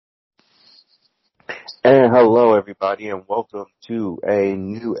And hello, everybody, and welcome to a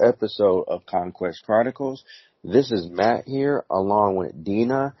new episode of Conquest Chronicles. This is Matt here, along with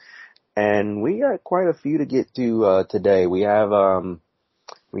Dina, and we got quite a few to get to today. We have some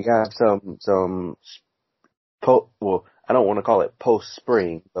well, I don't want to call it post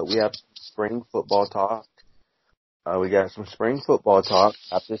spring, but we have spring football talk. We got some spring football talk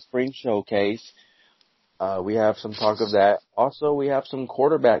after spring showcase. We have some talk of that. Also, we have some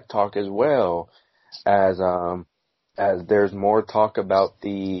quarterback talk as well as there's more talk about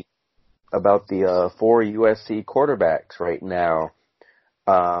the four USC quarterbacks right now.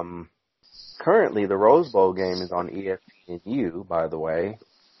 Um, Currently, the Rose Bowl game is on ESPNU, by the way,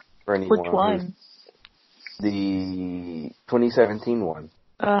 for Which anyone who's one? the 2017 one.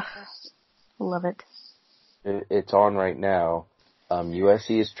 Ugh, love it. It's on right now.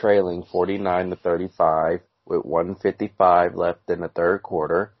 USC is trailing 49-35 with 1:55 left in the third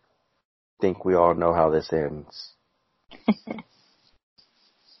quarter. Think we all know how this ends.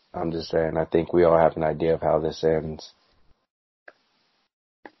 I'm just saying, I think we all have an idea of how this ends.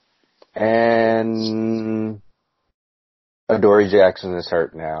 And Adoree Jackson is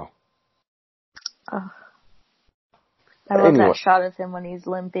hurt now. Ugh. I love Anyway, that shot of him when he's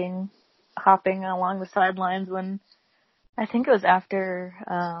limping, hopping along the sidelines when I think it was after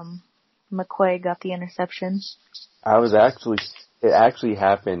McQuay got the interception. it actually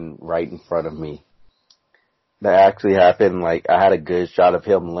happened right in front of me. That actually happened, like, I had a good shot of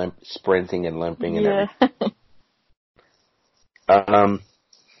him sprinting and limping and Yeah. everything.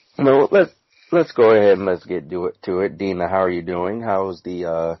 No, let's go ahead and let's get to it. Dina, how are you doing? How's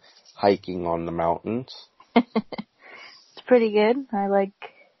the hiking on the mountains? It's pretty good. I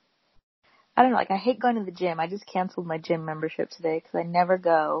don't know, I hate going to the gym. I just canceled my gym membership today because I never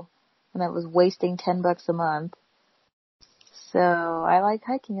go, and I was wasting $10 a month. So I like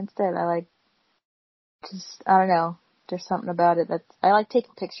hiking instead. I don't know, there's something about it I like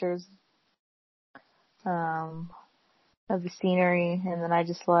taking pictures, of the scenery, and then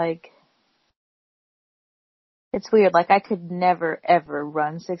it's weird. Like, I could never, ever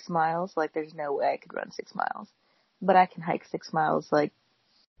run 6 miles. Like, there's no way I could run 6 miles. But I can hike 6 miles. Like,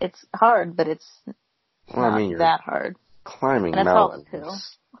 it's hard, but it's Well, I not mean, you're that hard. climbing And it's all uphill.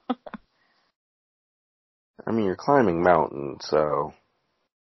 mountains. I mean, you're climbing mountains, so.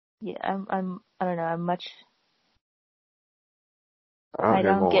 Yeah, I don't know, Out I here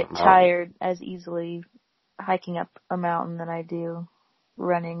don't going get mountain. tired as easily hiking up a mountain than I do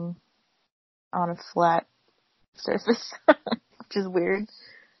running on a flat surface, which is weird.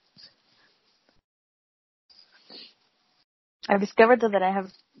 I've discovered though that I have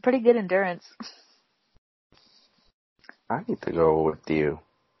pretty good endurance. I need to go with you.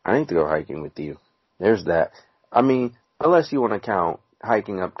 I need to go hiking with you. There's that. I mean, unless you want to count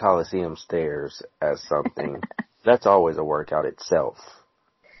hiking up Coliseum stairs as something. That's always a workout itself.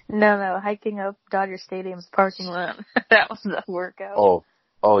 No, hiking up Dodger Stadium's parking lot. That was a workout.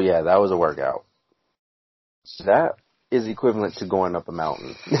 Oh yeah, that was a workout. That is equivalent to going up a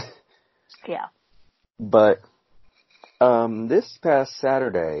mountain. Yeah. But this past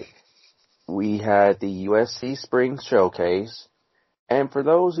Saturday, we had the USC Spring Showcase. And for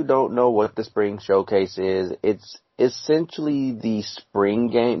those who don't know what the Spring Showcase is, it's essentially the spring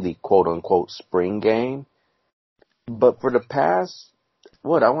game, the quote-unquote spring game. But for the past, I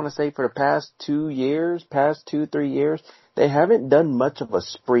want to say for the past 3 years, they haven't done much of a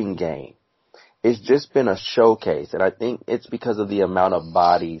spring game. It's just been a showcase, and I think it's because of the amount of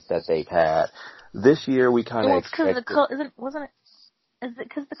bodies that they've had. This year, we kind of Well, it's because expected. is it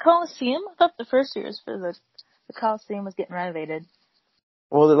because the Coliseum? I thought the first year was for the Coliseum was getting renovated.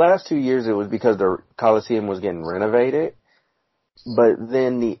 Well, the last 2 years it was because the Coliseum was getting renovated. But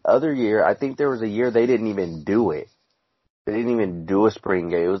then the other year, I think there was a year they didn't even do it. They didn't even do a spring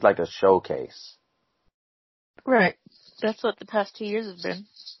game. It was like a showcase. Right. That's what the past 2 years have been.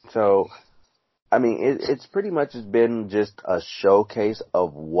 So, I mean, it's pretty much been just a showcase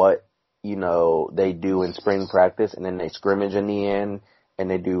of what, they do in spring practice, and then they scrimmage in the end, and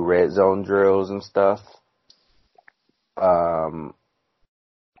they do red zone drills and stuff. Um,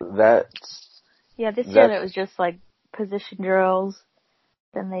 that's, Yeah, this year that's, it was just like position drills.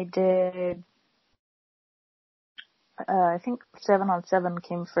 Then they did, I think 7-on-7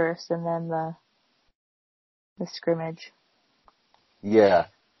 came first, and then the scrimmage. yeah.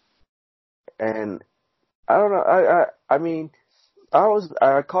 And I don't know, I mean,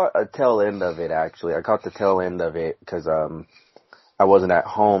 I caught a tail end of it, actually. I caught the tail end of it because, I wasn't at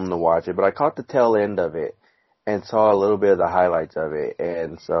home to watch it, but I caught the tail end of it and saw a little bit of the highlights of it.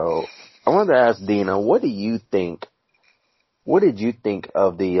 And so I wanted to ask Dina, what did you think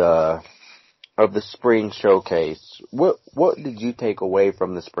of of the spring showcase. What did you take away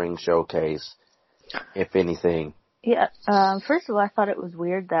from the spring showcase, if anything? Yeah. First of all, I thought it was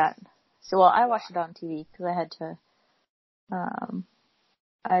weird that. I watched it on TV because I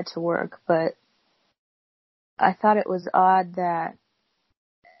had to work, but I thought it was odd that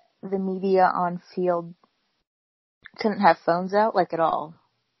the media on field couldn't have phones out, like, at all.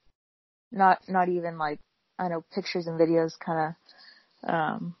 Not even, like, I know pictures and videos kind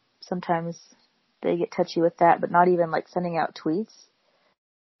of, sometimes they get touchy with that, but not even, like, sending out tweets.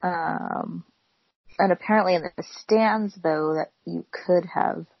 And apparently in the stands, though, that you could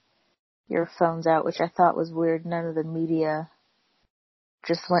have your phones out, which I thought was weird. None of the media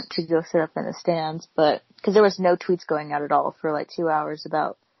just went to go sit up in the stands, but, cause there was no tweets going out at all for like 2 hours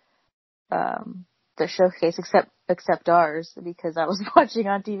about, the showcase, except ours, because I was watching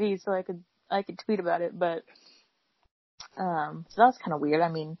on TV, so I could tweet about it, but, so that was kind of weird. I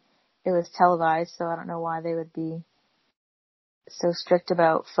mean, it was televised, so I don't know why they would be so strict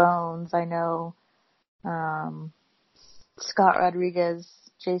about phones. I know, Scott Rodriguez,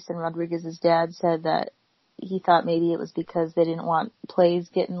 Jason Rodriguez's dad, said that he thought maybe it was because they didn't want plays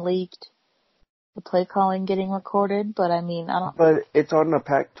getting leaked, the play calling getting recorded, but I mean, I don't... But it's on the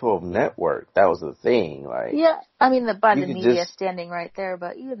Pac-12 network. That was the thing, like... Yeah, I mean, by the media standing right there,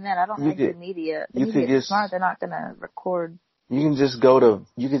 but even then, I don't think the media is smart. They're not gonna record. You can just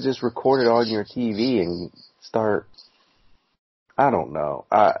record it on your TV and start... I don't know.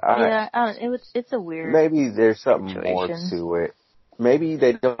 It's a weird maybe there's something situation. more to it. Maybe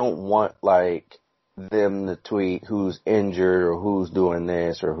they don't want, like, them to tweet who's injured or who's doing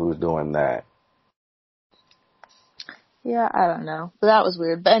this or who's doing that. Yeah, I don't know. But that was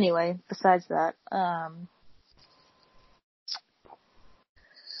weird. But anyway, besides that,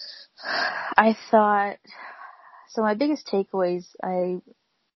 I thought, so my biggest takeaways,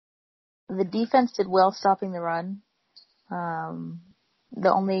 the defense did well stopping the run.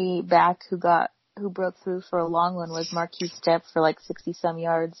 The only back who broke through for a long one was Marquise Stepp for like 60-some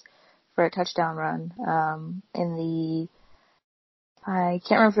yards for a touchdown run. I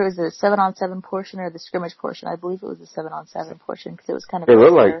can't remember if it was the 7-on-7 portion or the scrimmage portion. I believe it was the 7-on-7 portion because it was kind of... It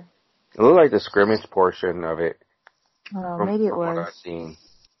looked like the scrimmage portion of it. Maybe it was. From what I've seen.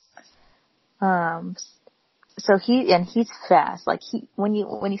 So he's fast. Like when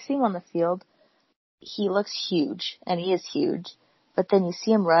you see him on the field, he looks huge, and he is huge. But then you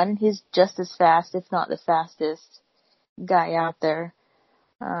see him run, and he's just as fast, if not the fastest guy out there.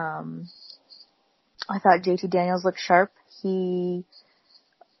 I thought JT Daniels looked sharp. I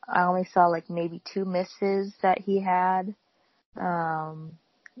only saw like maybe 2 misses that he had.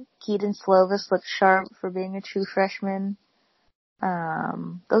 Keaton Slovis looked sharp for being a true freshman.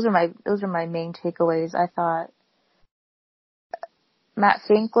 Those are my main takeaways. I thought Matt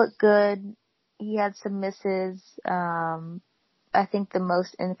Fink looked good. He had some misses. I think the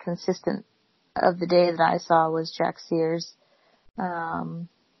most inconsistent of the day that I saw was Jack Sears.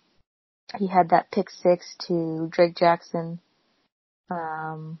 He had that pick 6 to Drake Jackson.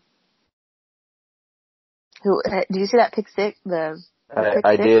 Did you see that pick 6?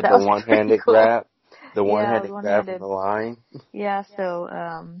 I did the one-handed grab. The one-handed grab from the line. Yeah, so,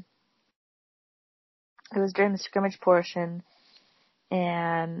 it was during the scrimmage portion,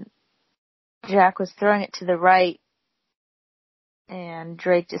 and Jack was throwing it to the right, and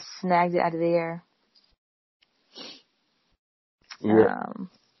Drake just snagged it out of the air.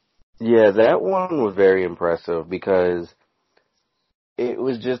 Yeah, that one was very impressive because it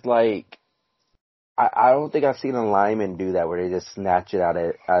was just like, I don't think I've seen a lineman do that where they just snatch it out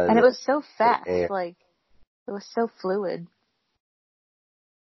of and it was so fast, like, it was so fluid.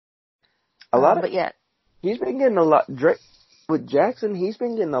 But yeah. He's been getting a lot, with Jackson, he's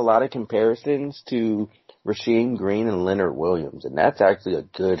been getting a lot of comparisons to Rasheem Green and Leonard Williams, and that's actually a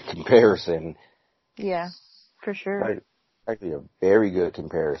good comparison. Yeah, for sure. Actually a very good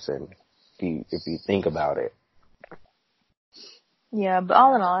comparison if you think about it. Yeah, but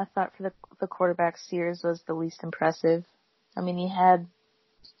all in all, I thought for the quarterback, Sears was the least impressive. I mean, he had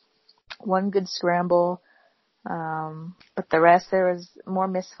one good scramble, but the rest, there was more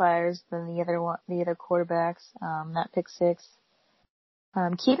misfires than the other quarterbacks. That pick 6.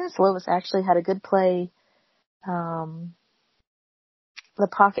 Keaton Slovis actually had a good play. The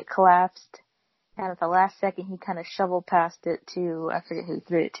pocket collapsed, and at the last second, he kind of shoveled past it to, I forget who he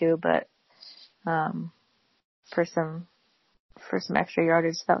threw it to, but for some extra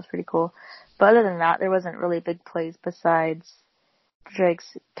yardage. That was pretty cool. But other than that, there wasn't really big plays besides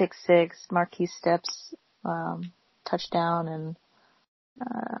Drake's pick 6, Marquise Stepp's touchdown, and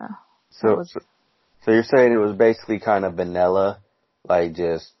so you're saying it was basically kind of vanilla, like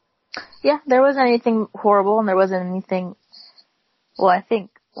just Yeah, there wasn't anything horrible, and there wasn't anything. There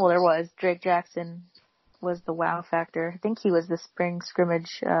was. Drake Jackson was the wow factor. I think he was the spring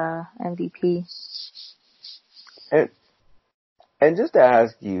scrimmage MVP. And just to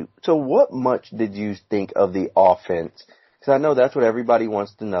ask you, so what much did you think of the offense? Because I know that's what everybody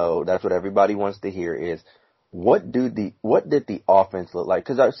wants to know. That's what everybody wants to hear is what did the offense look like?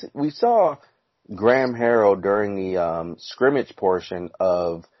 Because we saw Graham Harrell during the scrimmage portion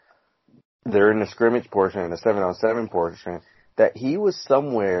and the 7-on-7 portion, that he was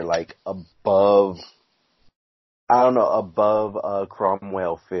somewhere like above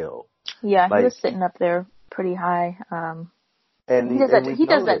Cromwell Field. Yeah, he was sitting up there pretty high. He does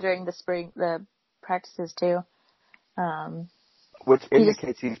that during the practices too. Which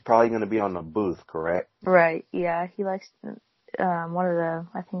indicates he's probably going to be on the booth, correct? Right. Yeah, he likes one of the,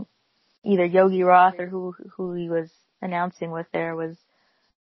 I think either Yogi Roth or who he was announcing with there was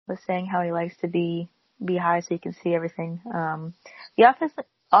saying how he likes to be high so he can see everything. The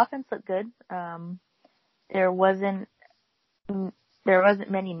offense looked good. There wasn't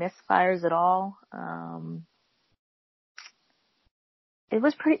many misfires at all. It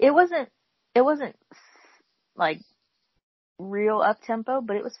wasn't like real up tempo,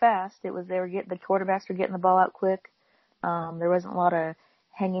 but it was fast. The quarterbacks were getting the ball out quick. There wasn't a lot of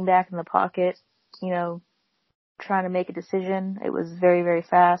hanging back in the pocket, trying to make a decision. It was very, very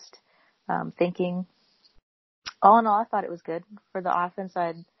fast, thinking. All in all, I thought it was good. For the offense,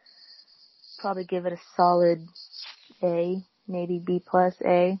 I'd probably give it a solid A, maybe B plus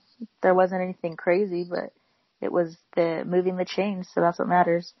A. There wasn't anything crazy, but it was moving the chains, so that's what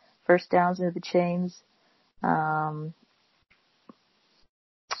matters. First downs, move the chains. The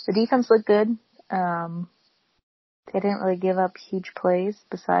defense looked good. They didn't really give up huge plays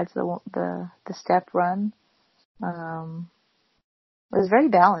besides the step run. It was very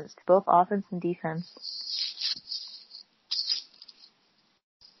balanced, both offense and defense.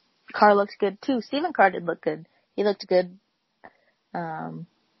 Carr looked good too. Stephen Carr did look good. He looked good.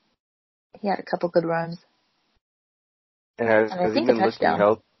 He had a couple good runs. And has he been looking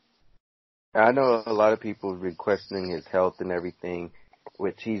healthy? I know a lot of people have been questioning his health and everything,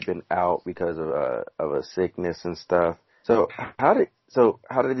 which he's been out because of a sickness and stuff. So how did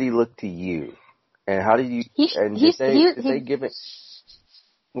he look to you? And how did you? Did they give it?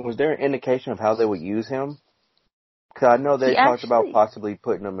 Was there an indication of how they would use him? Because I know they talked about possibly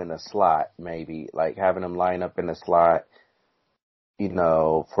putting him in a slot, maybe like having him line up in a slot,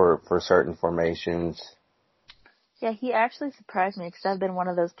 for certain formations. Yeah, he actually surprised me because I've been one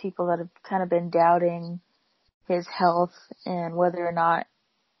of those people that have kind of been doubting his health and whether or not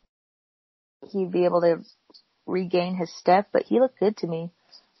he'd be able to regain his step, but he looked good to me.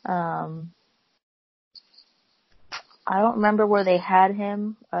 I don't remember where they had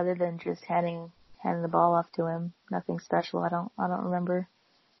him other than just handing the ball off to him. Nothing special. I don't remember.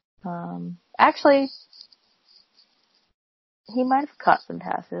 Actually, he might have caught some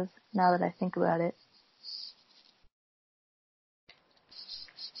passes now that I think about it.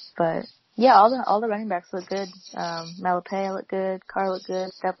 But yeah, all the running backs look good. Malapaya looked good. Carr looked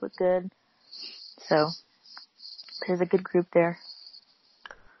good. Step looked good. So there's a good group there.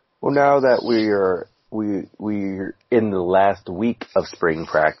 Well, now that we're in the last week of spring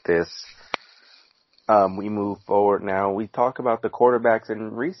practice, we move forward now. We talk about the quarterbacks,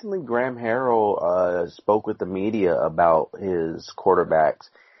 and recently Graham Harrell spoke with the media about his quarterbacks.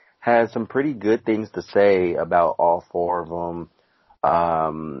 Has some pretty good things to say about all four of them.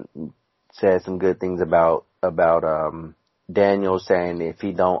 Said some good things about Daniel, saying if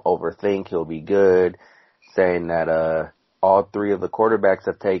he don't overthink, he'll be good. Saying that all three of the quarterbacks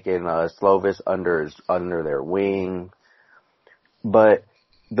have taken Slovis under their wing. But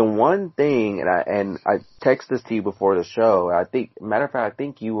the one thing, and I texted this to you before the show. I think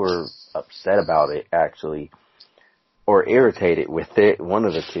you were upset about it actually, or irritated with it, one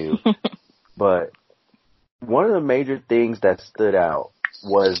of the two. But one of the major things that stood out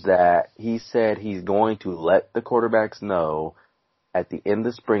was that he said he's going to let the quarterbacks know at the end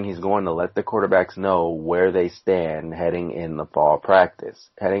of spring. He's going to let the quarterbacks know where they stand heading in the fall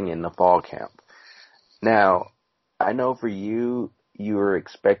camp. Now, I know for you were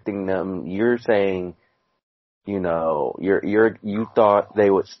expecting them. You're saying, you thought they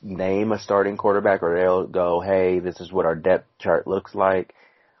would name a starting quarterback, or they'll go, "Hey, this is what our depth chart looks like."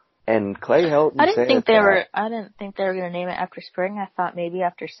 And Clay Helton I didn't think they were going to name it after spring. I thought maybe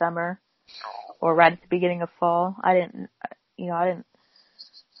after summer or right at the beginning of fall. I didn't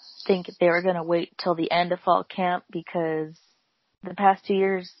think they were going to wait till the end of fall camp because the past 2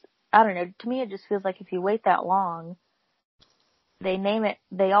 years, I don't know, to me it just feels like if you wait that long,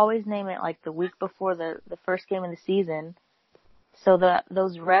 they always name it like the week before the first game of the season. So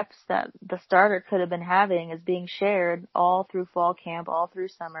those reps that the starter could have been having is being shared all through fall camp, all through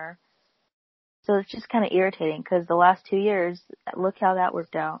summer. So it's just kind of irritating because the last 2 years, look how that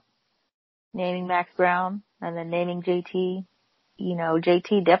worked out. Naming Max Brown and then naming JT. You know,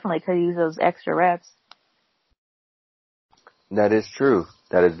 JT definitely could use those extra reps. That is true.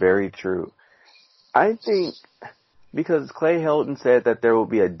 That is very true. I think because Clay Helton said that there will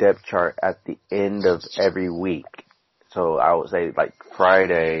be a depth chart at the end of every week. So I would say like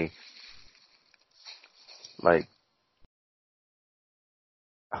Friday, like,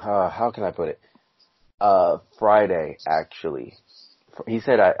 how can I put it? Friday, actually. He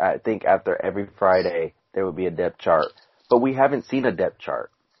said I think after every Friday there would be a depth chart. But we haven't seen a depth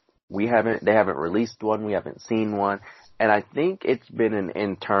chart. They haven't released one, we haven't seen one. And I think it's been an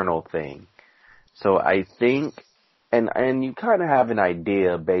internal thing. So I think, and you kind of have an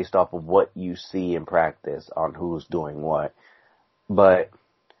idea based off of what you see in practice on who's doing what. But,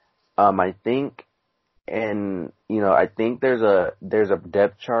 I think, I think there's a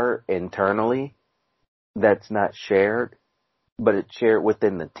depth chart internally that's not shared, but it's shared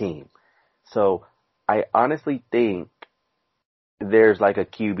within the team. So I honestly think there's like a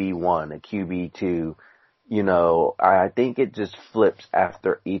QB1, a QB2, I think it just flips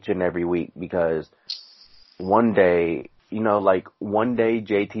after each and every week because one day, one day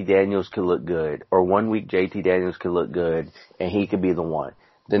JT Daniels could look good, or 1 week JT Daniels could look good and he could be the one.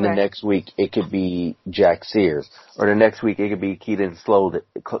 Then the next week it could be Jack Sears, or the next week it could be Keaton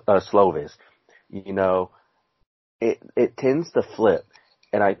Slovis. It tends to flip.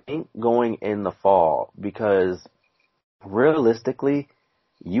 And I think going in the fall, because realistically,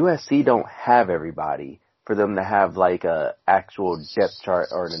 USC don't have everybody for them to have like a actual depth chart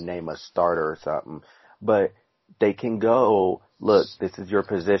or to name a starter or something. But they can go, look, this is your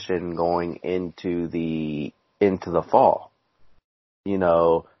position going into the fall.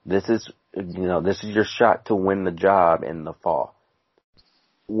 This is your shot to win the job in the fall.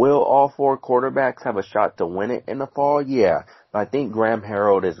 Will all 4 quarterbacks have a shot to win it in the fall? Yeah. But I think Graham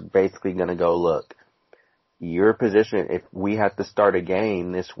Harrell is basically going to go, look, your position, if we had to start a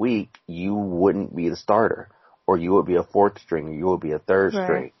game this week, you wouldn't be the starter. Or you would be a 4th string, or you would be a 3rd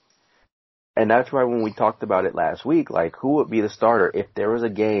string. And that's why when we talked about it last week, like, who would be the starter? If there was a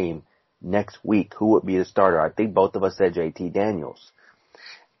game next week, who would be the starter? I think both of us said JT Daniels.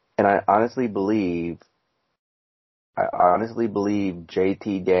 And I honestly believe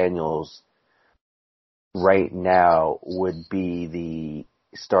JT Daniels right now would be the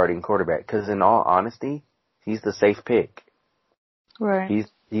starting quarterback. Because in all honesty, he's the safe pick. Right.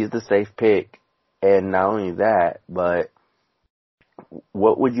 He's the safe pick. And not only that, but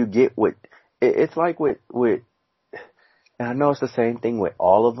what would you get with, it's like with, and I know it's the same thing with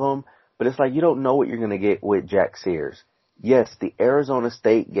all of them, but it's like you don't know what you're going to get with Jack Sears. Yes, the Arizona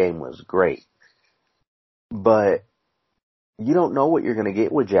State game was great, but you don't know what you're going to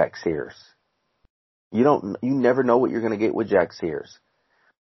get with Jack Sears. You never know what you're going to get with Jack Sears.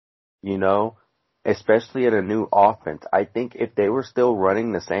 Especially in a new offense. I think if they were still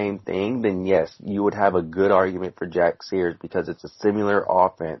running the same thing, then yes, you would have a good argument for Jack Sears because it's a similar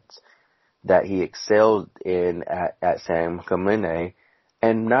offense that he excelled in at Sam Kamene.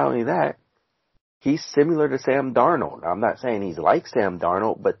 And not only that, he's similar to Sam Darnold. I'm not saying he's like Sam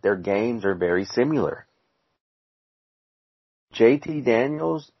Darnold, but their games are very similar. JT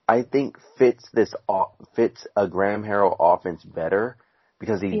Daniels, I think, fits a Graham Harrell offense better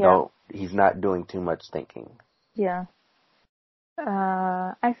because he's not doing too much thinking. Yeah.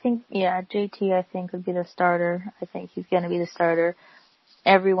 I think, JT, I think, would be the starter. I think he's going to be the starter.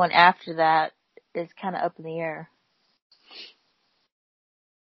 Everyone after that is kind of up in the air.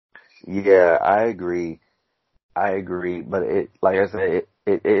 Yeah, I agree. But like I said,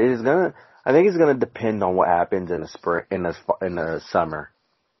 it is gonna. I think it's gonna depend on what happens in the spring, in the summer.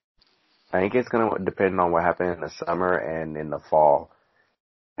 I think it's gonna depend on what happens in the summer and in the fall,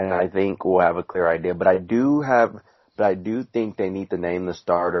 and I think we'll have a clear idea. But I do think they need to name the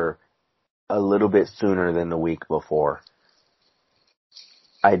starter a little bit sooner than the week before.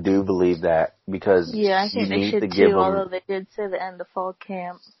 I do believe that because I think they should too. Although they did say the end of fall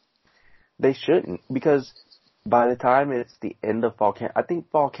camp. They shouldn't, because by the time it's the end of fall camp, I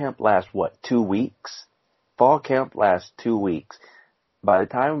think fall camp lasts, 2 weeks? Fall camp lasts 2 weeks. By the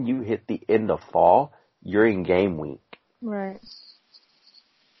time you hit the end of fall, you're in game week. Right.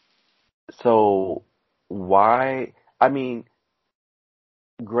 So, why,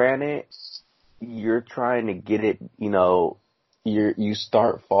 granted, you're trying to get it, you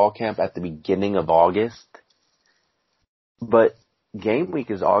start fall camp at the beginning of August, but game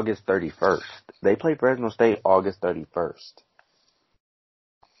week is August 31st. They play Fresno State August 31st.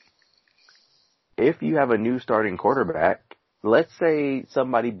 If you have a new starting quarterback, let's say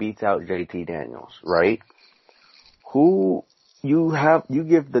somebody beats out JT Daniels, right? You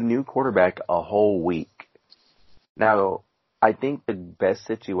give the new quarterback a whole week. Now, I think the best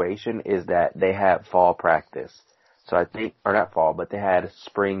situation is that they had fall practice. So I think, or not fall, but they had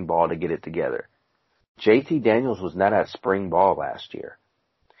spring ball to get it together. JT Daniels was not at spring ball last year.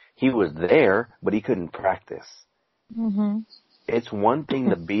 He was there, but he couldn't practice. Mm-hmm. It's one thing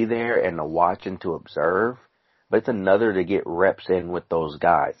to be there and to watch and to observe, but it's another to get reps in with those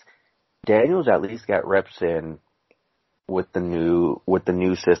guys. Daniels at least got reps in with the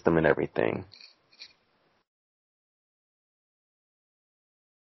new system and everything.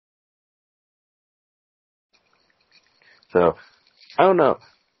 So, I don't know.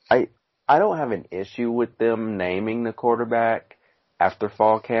 I don't have an issue with them naming the quarterback after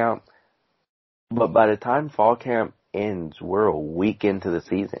fall camp, but by the time fall camp ends, we're a week into the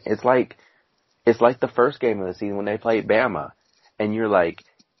season. It's like the first game of the season when they played Bama, and you're like,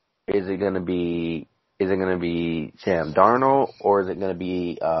 is it gonna be Sam Darnold or is it gonna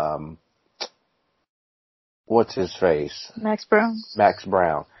be what's his face? Max Brown. Max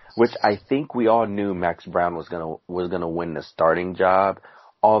Brown. Which I think we all knew Max Brown was gonna win the starting job,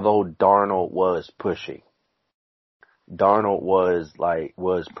 although Darnold was pushing. Darnold was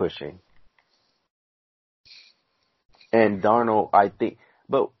pushing. And Darnold, I think,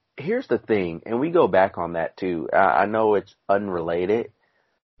 but here's the thing, and we go back on that too. I know it's unrelated,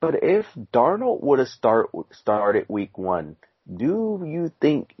 but if Darnold would have started week 1, do you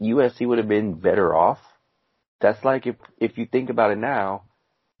think USC would have been better off? That's like if you think about it now,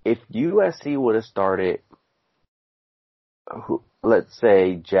 if USC would have started, let's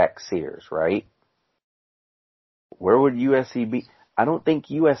say Jack Sears, right? Where would USC be? I don't think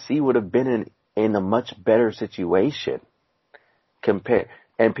USC would have been in a much better situation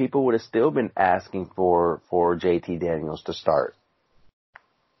and people would have still been asking for JT Daniels to start.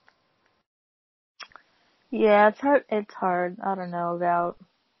 Yeah, it's hard. It's hard. I don't know about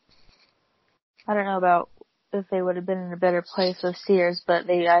if they would have been in a better place with Sears, but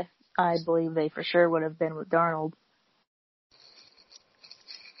I believe they for sure would have been with Darnold.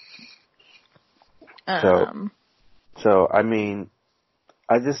 So I mean,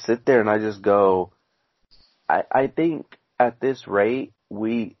 I just sit there and I just go, I think at this rate,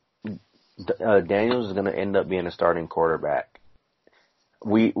 Daniels is going to end up being a starting quarterback.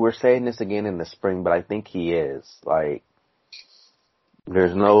 We're saying this again in the spring, but I think he is. Like,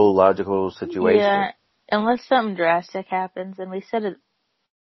 there's no logical situation. Yeah, unless something drastic happens, and we said it,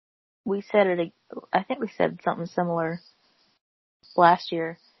 I think we said something similar last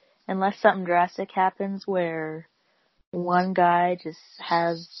year. Unless something drastic happens where one guy just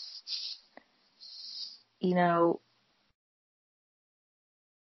has,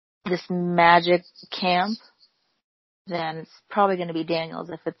 this magic camp, then it's probably going to be Daniels.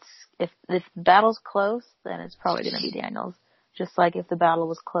 If the battle's close, then it's probably going to be Daniels. Just like if the battle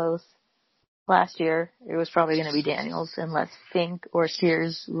was close last year, it was probably going to be Daniels unless Fink or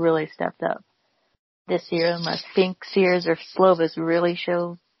Sears really stepped up. This year, unless Fink, Sears, or Slovis really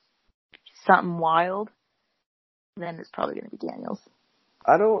show something wild, then it's probably going to be Daniels.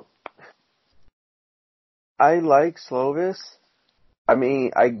 I like Slovis. I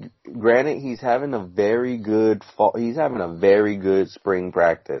mean, granted, he's having a very good spring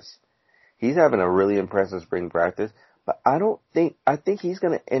practice. He's having a really impressive spring practice, but I think he's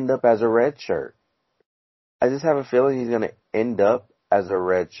going to end up as a red shirt. I just have a feeling he's going to end up as a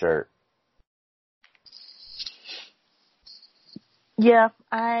red shirt. Yeah,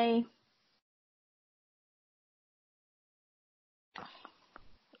 I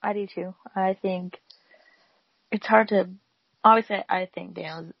do too. I think it's hard to. Obviously, I think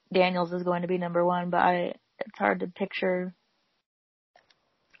Daniels is going to be number 1, but it's hard to picture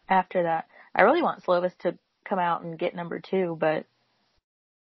after that. I really want Slovis to come out and get number 2, but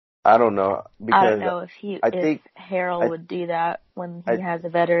I don't know. Because I don't know if Harrell would do that when he has a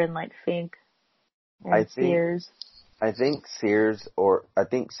veteran like Fink and Sears. I think Sears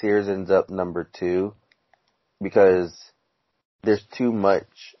ends up number 2 because there's too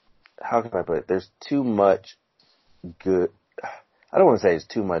much. How can I put it? There's too much good. I don't want to say it's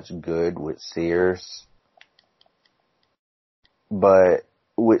too much good with Sears, but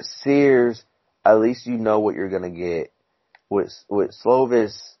with Sears, at least you know what you're gonna get. With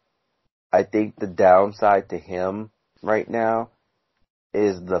Slovis, I think the downside to him right now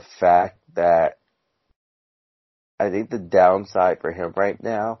is the fact that I think the downside for him right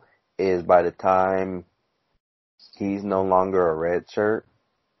now is by the time He's no longer a red shirt.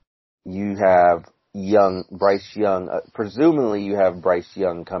 You have Bryce Young. Presumably, you have Bryce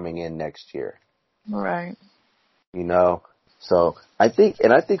Young coming in next year. Right. You know, so I think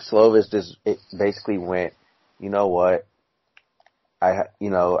Slovis just basically went. You know what? I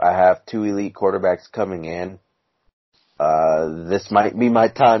have two elite quarterbacks coming in. This might be my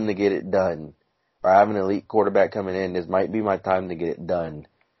time to get it done. Or I have an elite quarterback coming in. This might be my time to get it done.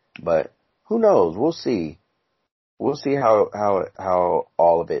 But who knows? We'll see. We'll see how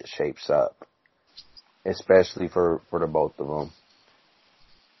all of it shapes up, especially for the both of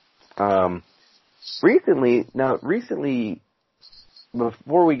them. Recently,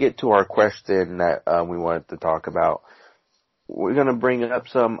 before we get to our question that we wanted to talk about, we're going to bring up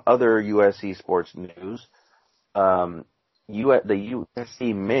some other USC sports news. The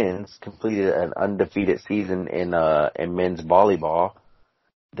USC men's completed an undefeated season in men's volleyball.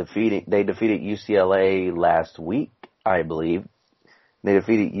 They defeated UCLA last week, I believe. They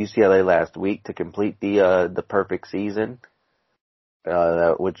defeated UCLA last week to complete the perfect season,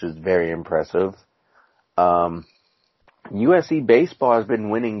 which is very impressive. USC baseball has been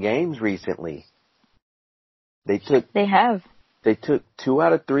winning games recently. They took 2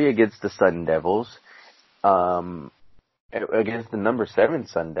 out of 3 against the Sun Devils, against the number 7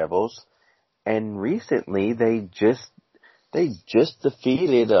 Sun Devils, and recently they just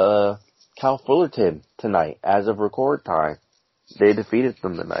defeated Cal Fullerton tonight as of record time. They defeated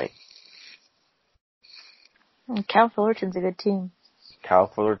them tonight. Cal Fullerton's a good team. Cal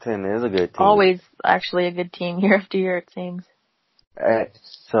Fullerton is a good team. Always actually a good team year after year, it seems.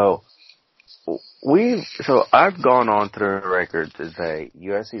 So I've gone on to the record to say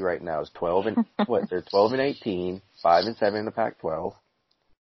USC right now is 12 and they're 12-18, 5-7 in the Pac-12.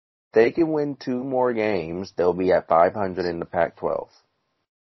 They can win 2 more games, they'll be at 500 in the Pac-12.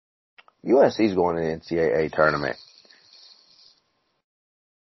 USC's going to the NCAA tournament.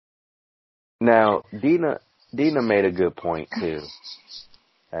 Now, Dina made a good point too.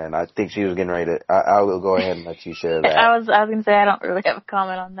 And I think she was getting ready to, I will go ahead and let you share that. I was going to say I don't really have a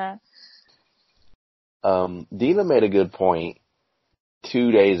comment on that. Dina made a good point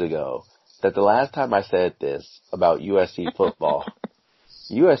 2 days ago that the last time I said this about USC football,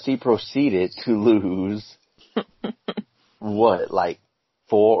 USC proceeded to lose they're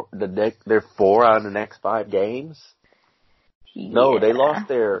 4 out of the next 5 games? Yeah. No, they lost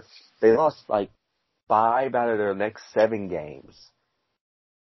 5 out of their next 7 games.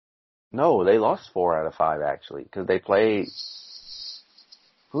 No, they lost 4 out of 5 actually, because they played.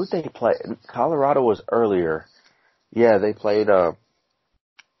 Who did they play? Colorado was earlier. Yeah, they played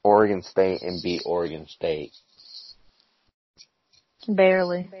Oregon State and beat Oregon State.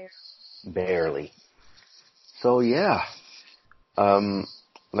 Barely. So yeah,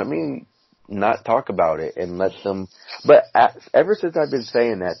 let me not talk about it and let them. But ever since I've been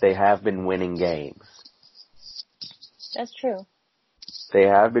saying that, they have been winning games. That's true. They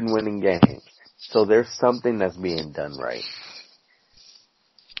have been winning games. So there's something that's being done right.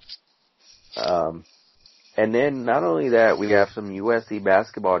 And then not only that, we have some USC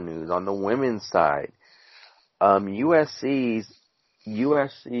basketball news on the women's side. USC's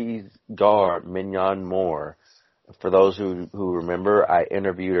guard, Mignon Moore. For those who remember, I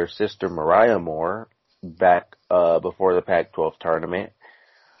interviewed her sister Mariah Moore back before the Pac-12 tournament.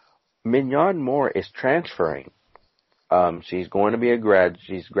 Mignon Moore is transferring. She's going to be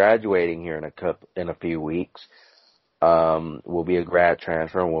she's graduating here in a few weeks. Will be a grad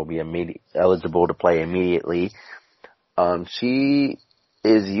transfer and will be eligible to play immediately. She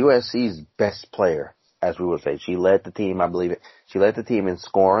is USC's best player, as we would say. She led the team, I believe it. She led the team in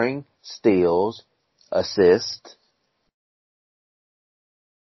scoring, steals, assists.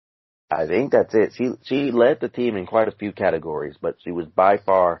 I think that's it. She led the team in quite a few categories, but she was by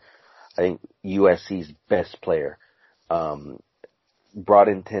far, I think, USC's best player. Brought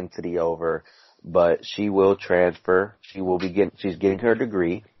intensity over, but she will transfer. She's getting her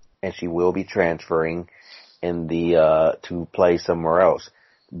degree, and she will be transferring to play somewhere else.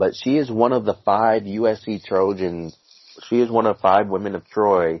 But she is one of the 5 USC Trojans. She is one of 5 Women of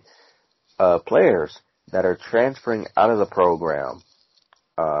Troy players that are transferring out of the program.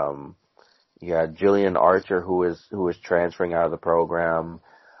 You had Jillian Archer, who is transferring out of the program.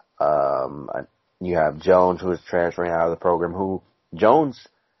 You have Jones, who is transferring out of the program. Jones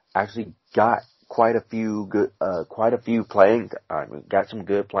actually got quite a few playing time. Got some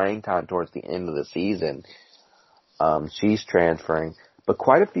good playing time towards the end of the season. She's transferring, but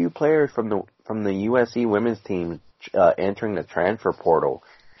quite a few players from the USC women's team entering the transfer portal,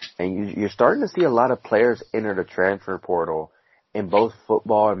 and you're starting to see a lot of players enter the transfer portal in both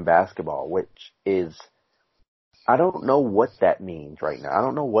football and basketball, which is I don't know what that means right now. I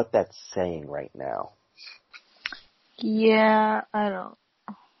don't know what that's saying right now. Yeah, I don't.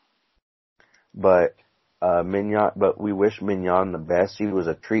 But Mignon, but we wish Mignon the best. She was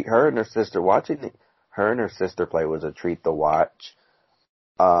a treat. Her and her sister her and her sister play was a treat to watch.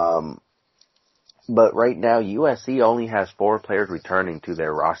 But right now USC only has 4 players returning to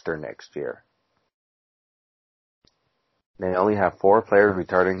their roster next year. They only have 4 players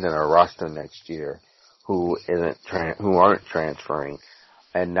returning to their roster next year who aren't transferring.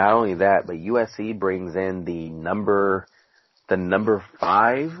 And not only that, but USC brings in the number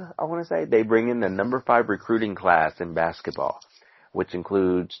 5, I want to say. They bring in the number 5 recruiting class in basketball, which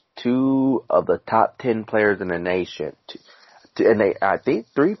includes 2 of the top 10 players in the nation. And I think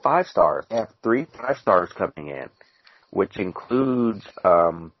 3 5-stars. They have 3 5-stars coming in, which includes,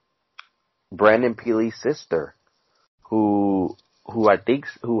 Brandon Peely's sister, who I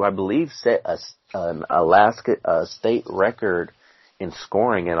believe set an Alaska state record in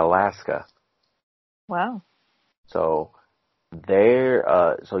scoring in Alaska. Wow. So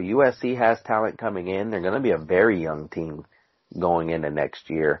so USC has talent coming in. They're going to be a very young team going into next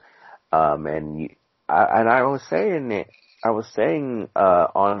year. And I was saying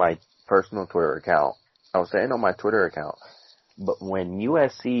on my personal Twitter account, but when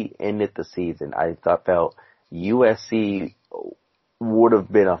USC ended the season, I felt USC would have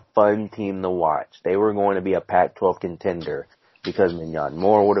been a fun team to watch. They were going to be a Pac-12 contender because Mignon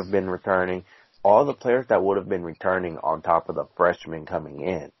Moore would have been returning. All the players that would have been returning on top of the freshmen coming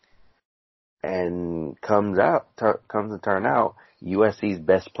in. And comes to turn out, USC's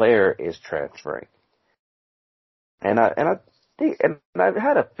best player is transferring. And I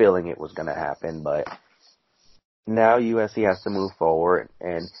had a feeling it was going to happen, but now USC has to move forward,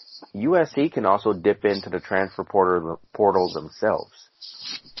 and USC can also dip into the transfer portal themselves.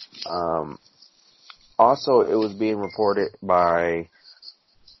 Also, it's also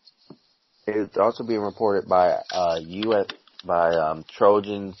being reported by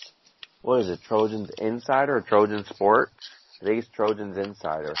Trojans. What is it? Trojans Insider or Trojan Sports? I think it's Trojans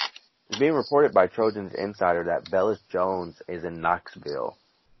Insider. It's being reported by Trojans Insider that Velus Jones is in Knoxville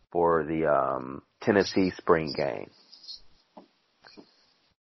for the Tennessee spring game.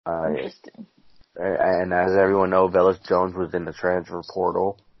 Interesting. And as everyone knows, Velus Jones was in the transfer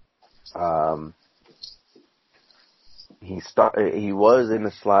portal. He was in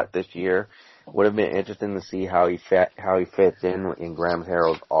the slot this year. Would have been interesting to see how he fits in Graham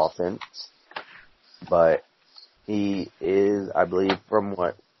Harrell's offense. But he is, I believe, from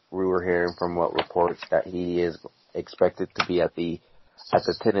what we were hearing from what reports, that he is expected to be at the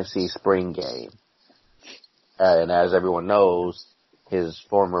Tennessee spring game. And as everyone knows, his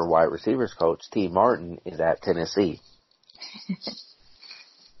former wide receivers coach, T. Martin, is at Tennessee.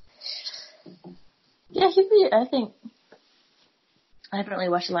 Yeah, I think, I haven't really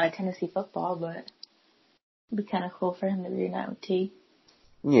watched a lot of Tennessee football, but it'd be kind of cool for him to reunite with T.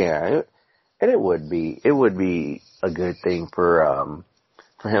 Yeah, it would be a good thing for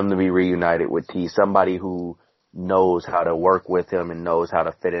him to be reunited with T. Somebody who knows how to work with him and knows how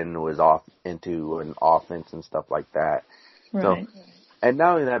to fit into an offense and stuff like that. Right. So, and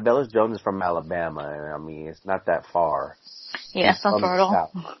not only that, Velus Jones is from Alabama, and I mean, it's not that far. Yeah, it's not far at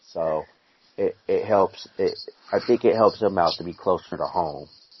all. So it helps. I think it helps him out to be closer to home.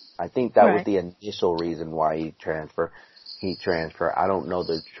 I think that was the initial reason why he transferred. I don't know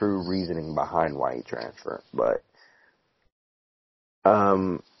the true reasoning behind why he transferred, but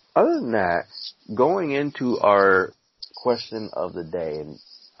other than that, going into our question of the day, and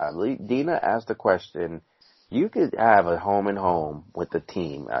I believe Dina asked the question, you could have a home and home with the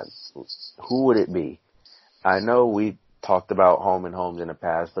team. Who would it be? I know we talked about home and homes in the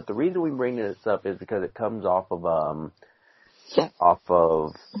past, but the reason we bring this up is because it comes off of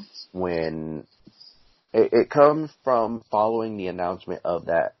when it comes from following the announcement of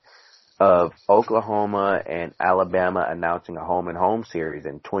Oklahoma and Alabama announcing a home and home series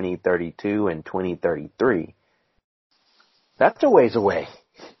in 2032 and 2033. That's a ways away.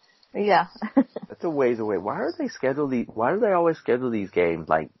 Yeah. That's a ways away. Why do they always schedule these games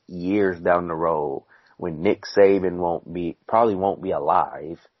like years down the road when Nick Saban probably won't be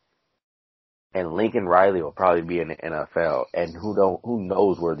alive, and Lincoln Riley will probably be in the NFL, and who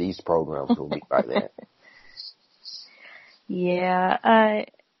knows where these programs will be by then. Yeah,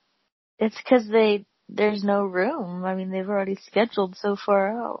 it's because there's no room. I mean, they've already scheduled so far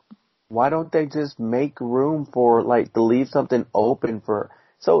out. Why don't they just make room for, to leave something open for...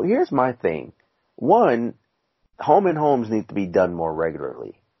 So here's my thing. One, home and homes need to be done more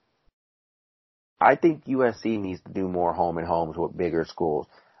regularly. I think USC needs to do more home and homes with bigger schools.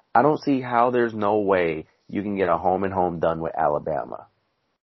 I don't see how there's no way you can get a home and home done with Alabama.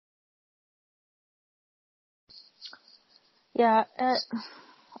 Yeah,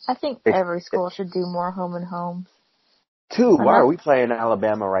 I think every school should do more home and homes. Why are we playing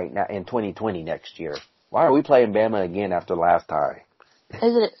Alabama right now in 2020 next year? Why are we playing Bama again after last time?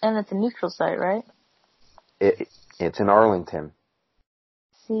 And it's a neutral site, right? It's in Arlington.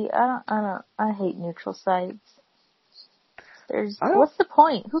 See, I hate neutral sites. What's the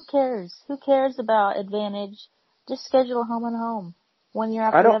point? Who cares? Who cares about advantage? Just schedule home and home 1 year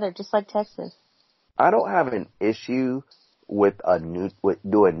after the other, just like Texas. I don't have an issue with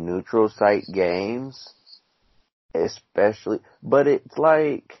doing neutral site games, especially, but it's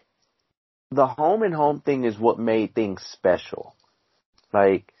like the home and home thing is what made things special.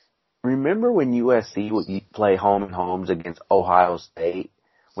 Like, remember when USC would play home and homes against Ohio State?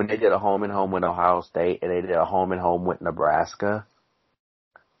 When they did a home and home with Ohio State and they did a home and home with Nebraska?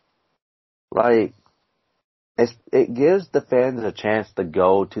 Like, it gives the fans a chance to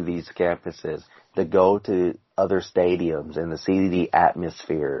go to these campuses, to go to other stadiums and to see the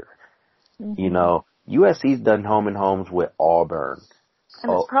atmosphere. Mm-hmm. You know, USC's done home and homes with Auburn.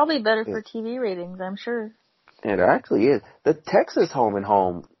 And it's probably better for TV ratings, I'm sure. It actually is. The Texas home and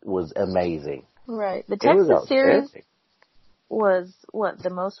home was amazing. Right. The Texas series was, the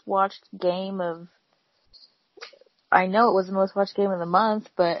most watched game of... I know it was the most watched game of the month,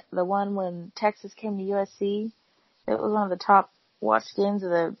 but the one when Texas came to USC, it was one of the top watched games of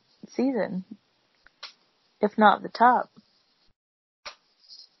the season. If not the top.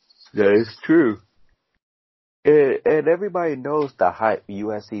 That is true. And everybody knows the hype,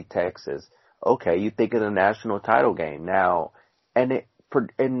 USC Texas. Okay, you think of the national title game now, and the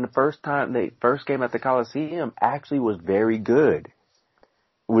first game at the Coliseum actually was very good.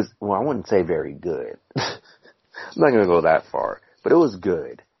 I wouldn't say very good. I'm not going to go that far, but it was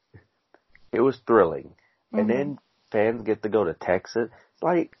good. It was thrilling. Mm-hmm. And then fans get to go to Texas.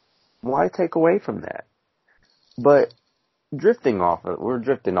 Like, why take away from that? But we're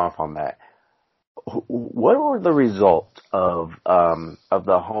drifting off on that. What were the results of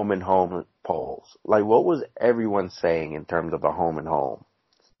the home and home polls? Like, what was everyone saying in terms of a home and home?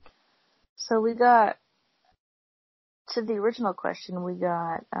 So we got, to the original question, we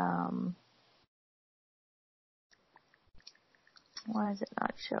got, why is it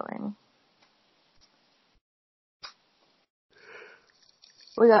not showing?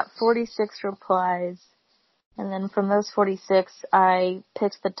 We got 46 replies, and then from those 46, I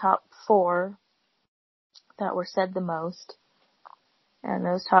picked the top 4 that were said the most. And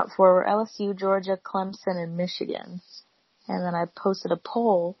those top 4 were LSU, Georgia, Clemson, and Michigan. And then I posted a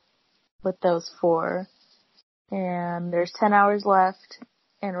poll with those 4. And there's 10 hours left.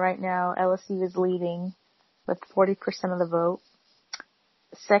 And right now, LSU is leading with 40% of the vote.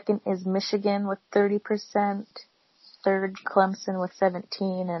 Second is Michigan with 30%. Third, Clemson with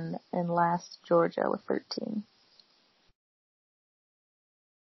 17%. And last, Georgia with 13%.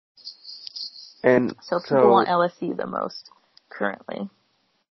 And so people want LSU the most currently.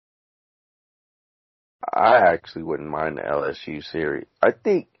 I actually wouldn't mind the LSU series. I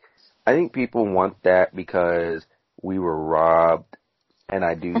think people want that because we were robbed, and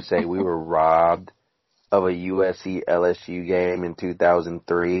I do say we were robbed of a USC LSU game in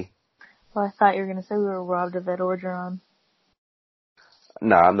 2003. Well, I thought you were going to say we were robbed of Ed Orgeron.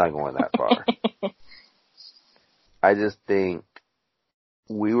 No, I'm not going that far. I just think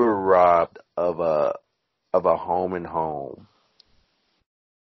we were robbed of a home and home.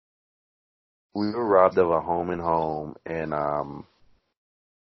 We were robbed of a home and home, and I'm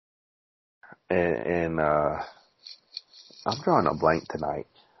drawing a blank tonight.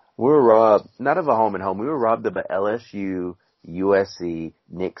 We were robbed not of a home and home. We were robbed of a LSU USC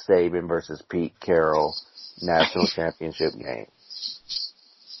Nick Saban versus Pete Carroll national championship game.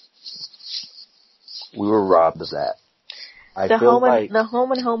 We were robbed of that. The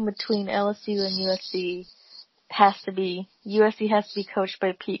home and home between LSU and USC has to be, USC has to be coached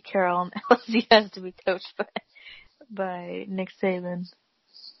by Pete Carroll and LSU has to be coached by Nick Saban.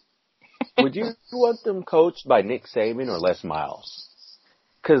 Would you want them coached by Nick Saban or Les Miles?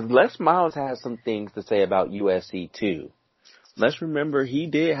 Because Les Miles has some things to say about USC too. Let's remember he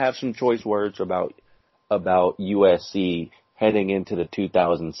did have some choice words about USC heading into the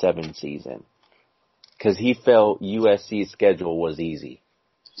 2007 season. Because he felt USC's schedule was easy.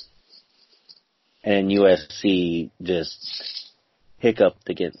 And USC just hiccuped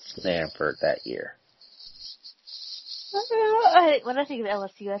against Stanford that year. When I think of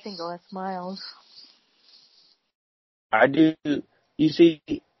LSU, I think of Les Miles. I do. You see,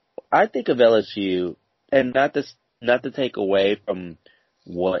 I think of LSU, and not to take away from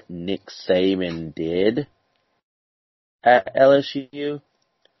what Nick Saban did, at LSU,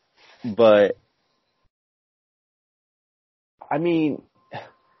 but I mean,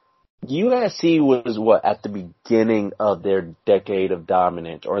 USC was at the beginning of their decade of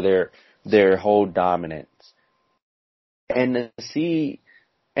dominance or their whole dominance. And to see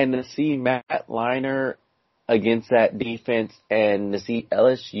Matt Leinart against that defense and to see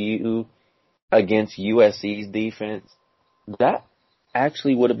LSU against USC's defense, that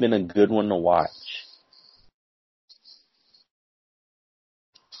actually would have been a good one to watch.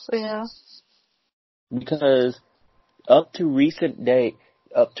 Yeah. Because up to recent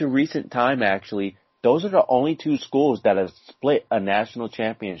time actually, those are the only two schools that have split a national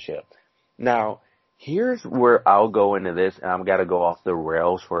championship. Now, here's where I'll go into this, and I've got to go off the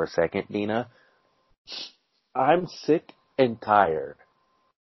rails for a second, Dina. I'm sick and tired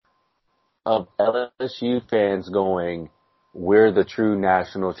of LSU fans going, we're the true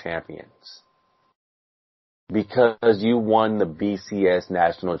national champions. Because you won the BCS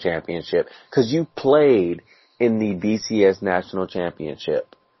national championship. Because you played in the BCS national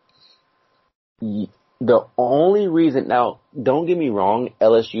championship. The only reason, now, don't get me wrong,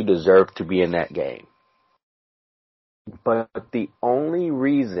 LSU deserved to be in that game. But the only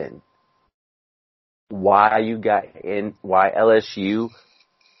reason why LSU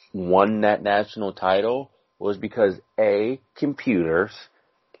won that national title was because computers.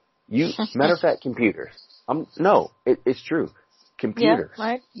 Matter of fact, computers. It's true. Computers. Yeah,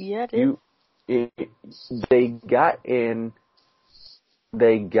 right. Yeah, it is. They got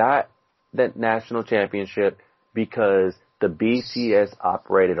that national championship because the BCS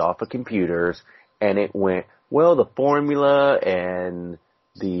operated off of computers, and it went, well, the formula and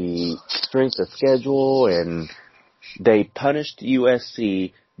the strength of schedule, and they punished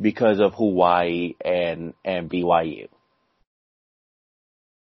USC because of Hawaii and BYU.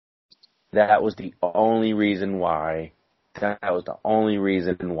 That was the only reason why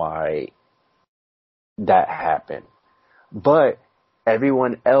that happened. But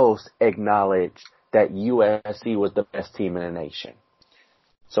everyone else acknowledged that USC was the best team in the nation.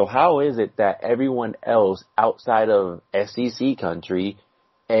 So how is it that everyone else outside of SEC country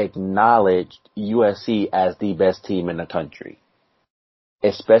acknowledged USC as the best team in the country?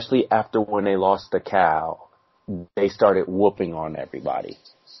 Especially after when they lost to Cal, they started whooping on everybody.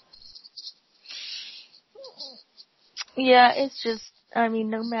 Yeah, it's just, I mean,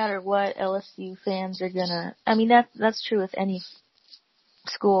 no matter what, LSU fans are gonna, I mean, that's true with any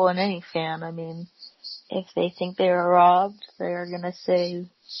school and any fan. I mean, if they think they were robbed, they're gonna say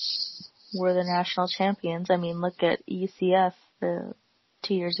we're the national champions. I mean, look at UCF 2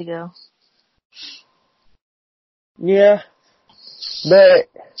 years ago. Yeah, but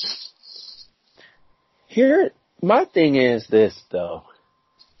my thing is this though,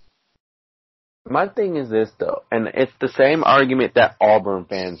 and it's the same argument that Auburn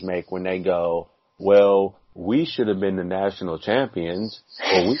fans make when they go, well, we should have been the national champions,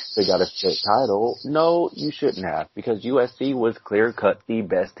 or we should have got a state title. No, you shouldn't have, because USC was clear-cut the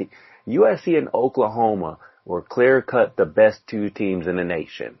best team. USC and Oklahoma were clear-cut the best two teams in the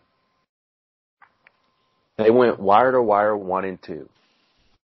nation. They went wire to wire 1 and 2.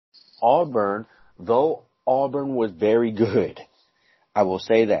 Auburn, though Auburn was very good, I will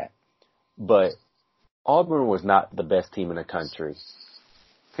say that, but Auburn was not the best team in the country.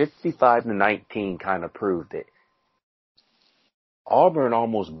 55-19 kind of proved it. Auburn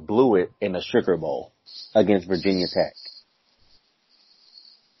almost blew it in the Sugar Bowl against Virginia Tech.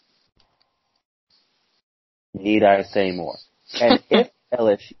 Need I say more? And if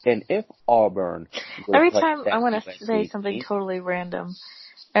Auburn, every time I want to say something totally random.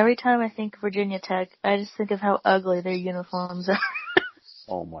 Every time I think Virginia Tech, I just think of how ugly their uniforms are.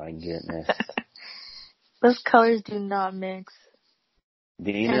 Oh my goodness. Those colors do not mix.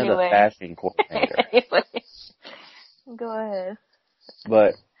 Dina, anyway. The fashion coordinator. Anyway, go ahead.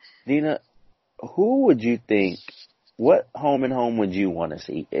 But, Dina, what home and home would you want to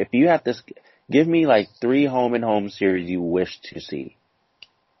see? If you have to, give me like 3 home and home series you wish to see.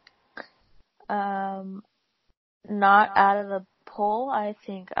 Not out of the poll, I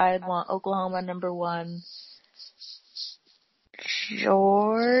think I'd want Oklahoma number 1,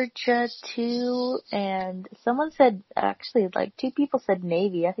 Georgia 2, and someone said, actually, like 2 people said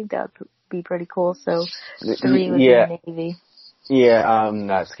Navy. I think that would be pretty cool, so 3 would be Navy. Yeah, I'm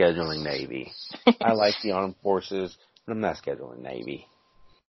not scheduling Navy. I like the armed forces, but I'm not scheduling Navy.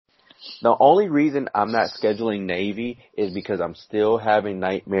 The only reason I'm not scheduling Navy is because I'm still having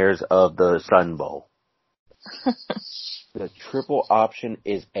nightmares of the Sun Bowl. The triple option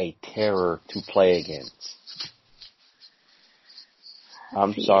is a terror to play against.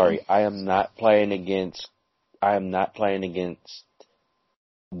 I'm sorry, I am not playing against I am not playing against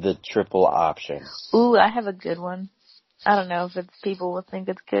the triple option. Ooh, I have a good one. I don't know if people will think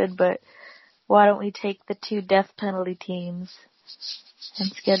it's good, but why don't we take the 2 death penalty teams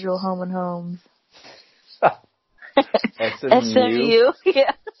and schedule home and homes? SMU?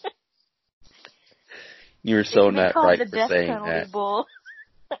 Yeah. You're so not right the for death saying penalty that. bowl.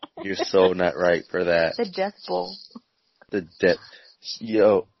 You're so not right for that. The death bowl. The death.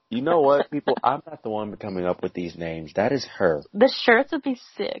 Yo, you know what, people? I'm not the one coming up with these names. That is her. The shirts would be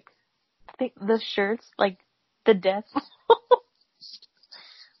sick. I think the shirts, like the death bowl.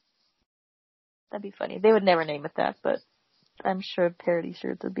 That'd be funny. They would never name it that, but I'm sure parody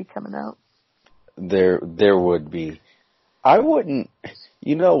shirts would be coming out. There would be. I wouldn't.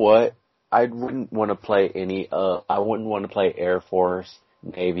 You know what? I wouldn't want to play I wouldn't want to play Air Force,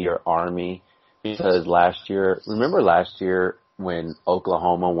 Navy, or Army because remember last year when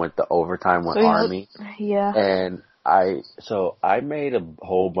Oklahoma went to overtime with Army? Yeah. And I made a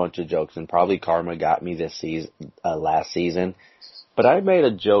whole bunch of jokes, and probably karma got me this season, last season. But I made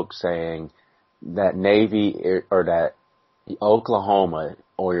a joke saying that Navy or that Oklahoma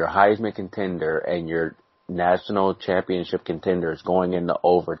or your Heisman contender and your national championship contenders going into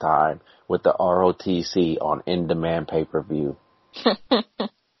overtime with the ROTC on in-demand pay-per-view.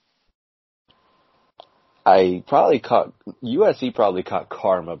 USC probably caught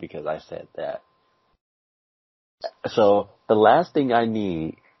karma because I said that. So the last thing I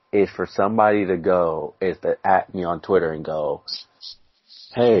need is for somebody to at me on Twitter and go,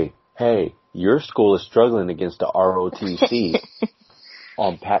 hey, your school is struggling against the ROTC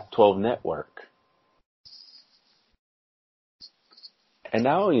on Pac-12 Network. And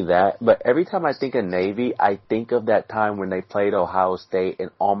not only that, but every time I think of Navy, I think of that time when they played Ohio State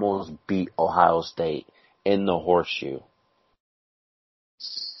and almost beat Ohio State in the horseshoe.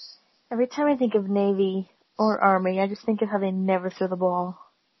 Every time I think of Navy or Army, I just think of how they never throw the ball.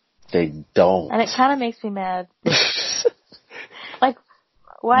 They don't. And it kind of makes me mad. Like,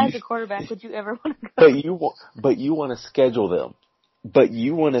 why as a quarterback would you ever want to go? But you want to schedule them. Yeah,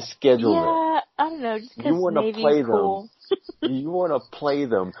 I don't know, just because Navy's cool. You want to play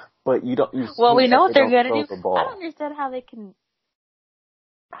them, but you don't. Well, we know what they're going to do. The ball. I don't understand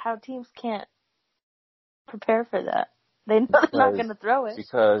how teams can't prepare for that. They know they're not going to throw it.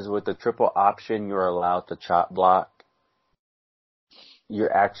 Because with the triple option, you're allowed to chop block.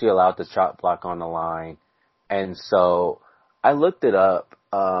 You're actually allowed to chop block on the line. And so I looked it up,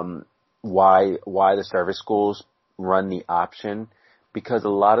 why the service schools run the option, because a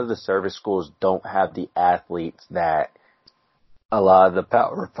lot of the service schools don't have the athletes that a lot of the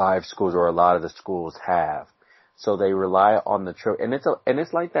Power 5 schools or a lot of the schools have. So they rely on the and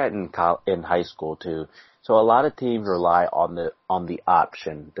it's like that in high school too. So a lot of teams rely on the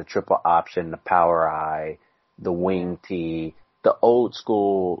option, the triple option, the power I, the wing T, the old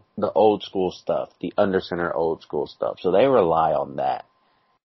school stuff, the under center old school stuff. So they rely on that.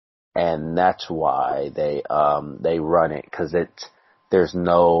 And that's why they run it, cause they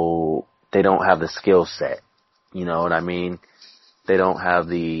don't have the skill set. You know what I mean? They don't have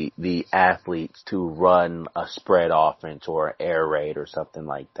the athletes to run a spread offense or an air raid or something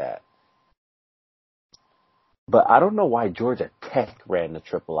like that. But I don't know why Georgia Tech ran the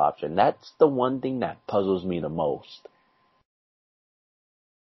triple option. That's the one thing that puzzles me the most.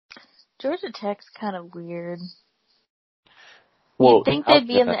 Georgia Tech's kind of weird. Well, you'd think they'd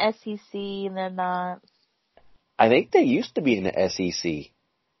be in the SEC, and they're not. I think they used to be in the SEC.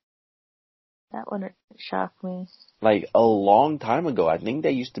 That wouldn't shock me. Like a long time ago, I think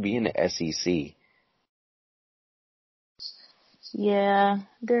they used to be in the SEC. Yeah,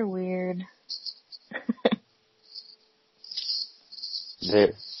 they're weird.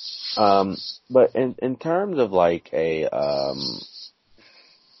 But in terms of like I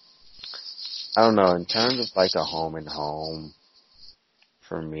don't know, in terms of like a home and home,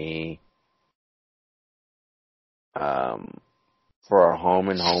 for me, for a home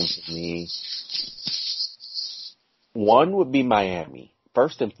and home for me, one would be Miami.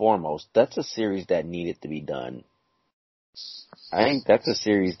 First and foremost, that's a series that needed to be done. I think that's a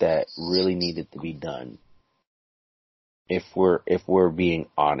series that really needed to be done. If we're being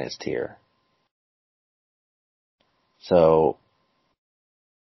honest here. So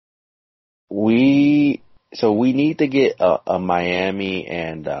we need to get a Miami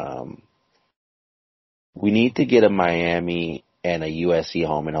and we need to get a Miami and a USC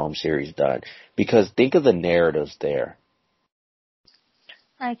home and home series done, because think of the narratives there.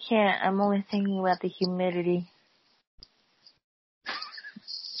 I can't. I'm only thinking about the humidity.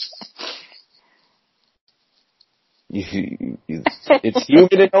 It's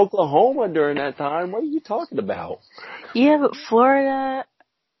humid in Oklahoma during that time. What are you talking about? Yeah, but Florida,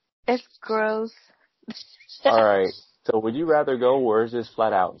 it's gross. All right. So would you rather go where it's just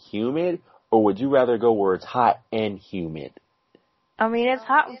flat out humid, or would you rather go where it's hot and humid? I mean, it's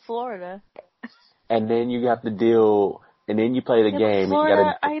hot in Florida. And then you have to deal, and then you play the Yeah, game, but and you got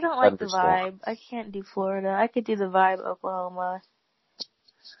Florida, to I don't like the thunderstorm. vibe. I can't do Florida. I could do the vibe Oklahoma, You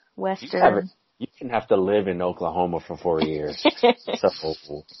have Western. you can have to live in Oklahoma for 4 years. So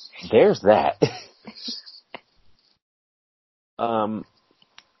there's that.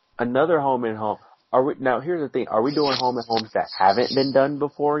 Another home and home. Now here's the thing. Are we doing home and homes that haven't been done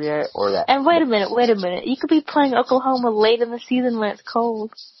before yet, or that? And wait a minute. You could be playing Oklahoma late in the season when it's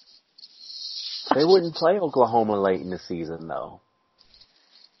cold. They wouldn't play Oklahoma late in the season though.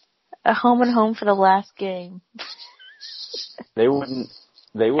 A home and home for the last game. They wouldn't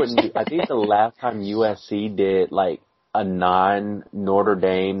do, I think the last time USC did like a non-Notre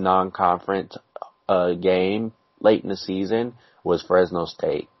Dame, non-conference game late in the season was Fresno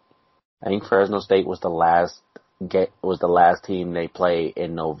State. I think Fresno State was the last team they played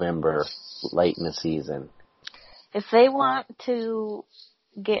in November late in the season. If they want to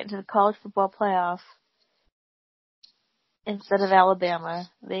get into the college football playoff instead of Alabama,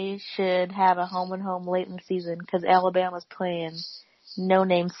 they should have a home and home late in the season because Alabama's playing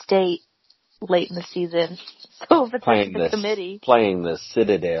no-name state late in the season. So if it's Playing the committee. Playing the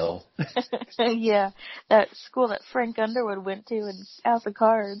Citadel. Yeah, that school that Frank Underwood went to in House of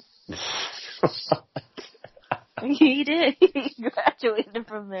Cards. He did. He graduated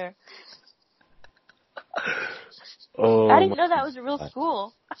from there. Oh, I didn't know that was a real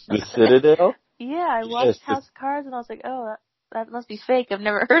school. The Citadel? Yeah, I watched House of Cards and I was like, oh, that must be fake. I've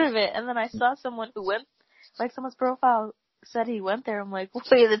never heard of it. And then I saw someone who went, like someone's profile said he went there. I'm like, wait,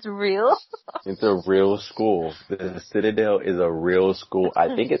 it's real? It's a real school. The Citadel is a real school.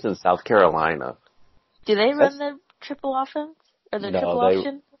 I think it's in South Carolina. Do they run the triple offense? Or the triple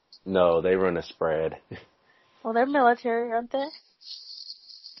option? No, they run a spread. Well, they're military, aren't they?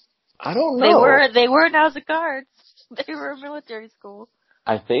 I don't know. They were in House of Cards. They were a military school.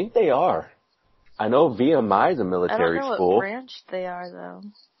 I think they are. I know VMI is a military school. I don't know what branch they are, though.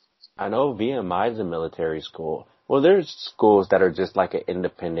 I know VMI is a military school. Well, there's schools that are just like an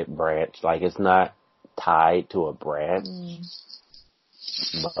independent branch. Like, it's not tied to a branch.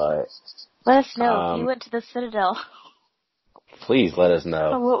 But let us know if you went to the Citadel. Please let us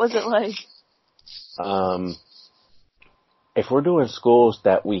know. What was it like? If we're doing schools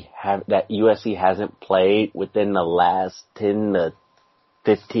that that USC hasn't played within the last 10 to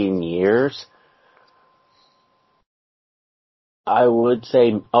 15 years, I would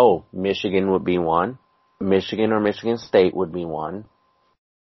say, Michigan would be one. Michigan or Michigan State would be one.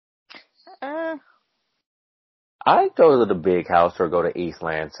 I'd go to the Big House or go to East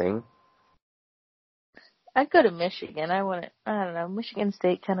Lansing. I'd go to Michigan. I don't know. Michigan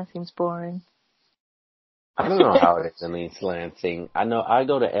State kind of seems boring. I don't know how it is in East Lansing. I know I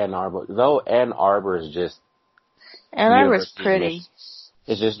go to Ann Arbor. Though Ann Arbor is just... Ann Arbor's pretty.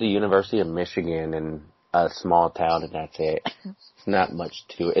 It's just the University of Michigan and a small town, and that's it. It's not much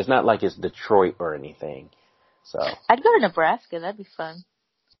to it. It's not like it's Detroit or anything. So I'd go to Nebraska. That'd be fun.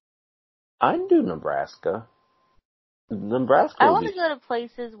 I'd do Nebraska. I want to go to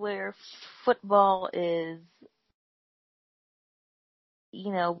places where football is,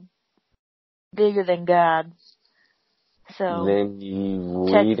 bigger than God. So then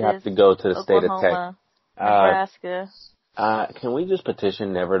we'd have to go to the state of Texas. Nebraska. Can we just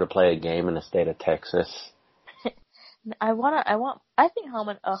petition never to play a game in the state of Texas? I think a home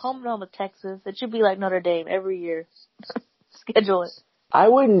and home with Texas. It should be like Notre Dame every year. Schedule it. I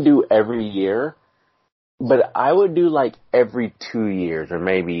wouldn't do every year, but I would do like every 2 years or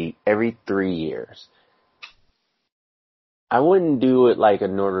maybe every 3 years. I wouldn't do it like a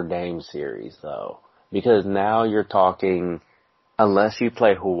Notre Dame series though, because now you're talking, unless you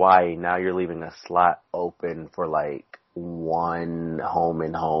play Hawaii, now you're leaving a slot open for like one home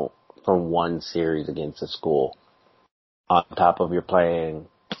and home from one series against a school on top of your playing.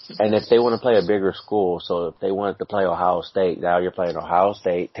 And if they want to play a bigger school, so if they wanted to play Ohio State, now you're playing Ohio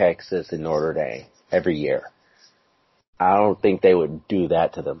State, Texas, and Notre Dame every year. I don't think they would do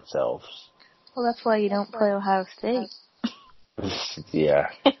that to themselves. Well, that's why you don't play Ohio State. Yeah.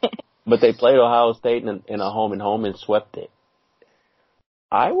 But they played Ohio State in a home and home and swept it.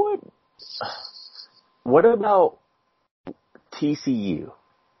 I would. What about TCU?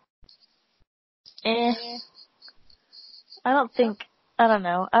 I don't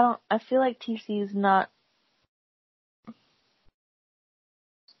know. I feel like TCU's not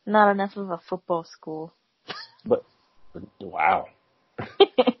enough of a football school. But Wow.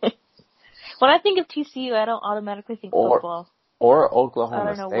 When I think of TCU, I don't automatically think football. Or I Oklahoma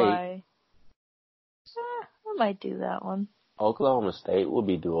don't know State. why. I might do that one. Oklahoma State will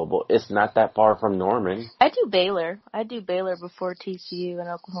be doable. It's not that far from Norman. I do Baylor. I do Baylor before TCU and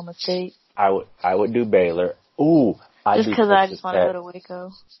Oklahoma State. I would do Baylor. Ooh, just because I just want to go to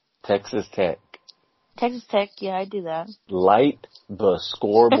Waco. Texas Tech. Texas Tech, yeah, I do that. Light the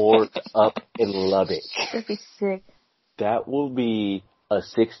scoreboard up in Lubbock. That'd be sick. That will be a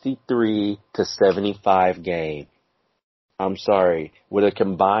 63-75 game. I'm sorry, with a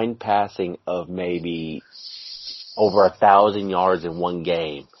combined passing of maybe over 1,000 yards in one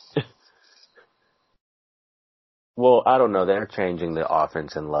game. Well, I don't know. They're changing the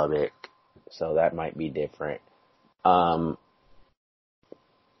offense in Lubbock, so that might be different.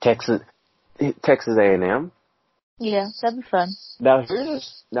 Texas A&M. Yeah, that'd be fun. Now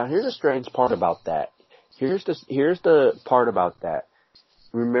here's a strange part about that. Here's the part about that.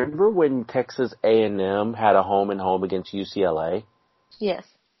 Remember when Texas A&M had a home and home against UCLA? Yes.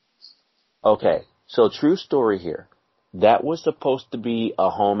 Okay, so true story here. That was supposed to be a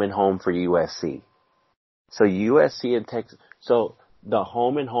home and home for USC. So USC and Texas, so the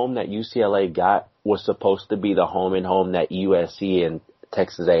home and home that UCLA got was supposed to be the home and home that USC and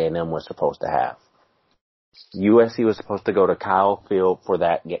Texas A&M was supposed to have. USC was supposed to go to Kyle Field for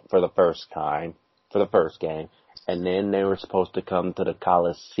the first game, and then they were supposed to come to the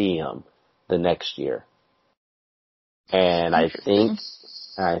Coliseum the next year. And I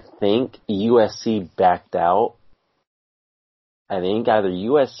think USC backed out. I think either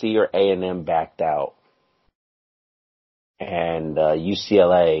USC or A&M backed out. And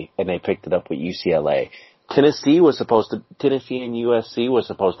UCLA, and they picked it up with UCLA. Tennessee and USC was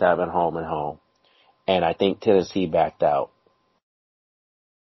supposed to have a home and home. And I think Tennessee backed out.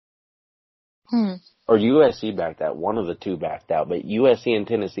 Or USC backed out. One of the two backed out. But USC and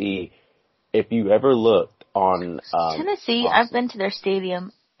Tennessee, if you ever looked on Tennessee, I've been to their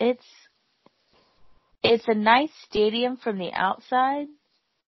stadium. It's a nice stadium from the outside,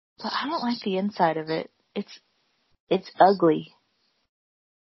 but I don't like the inside of it. It's ugly.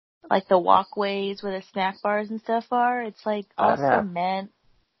 Like the walkways where the snack bars and stuff are, it's like all cement,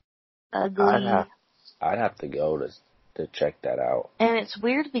 ugly. I'd have to go to check that out. And it's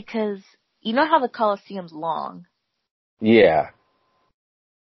weird because you know how the Coliseum's long? Yeah.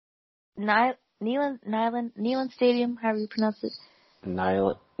 Neyland Stadium, however you pronounce it.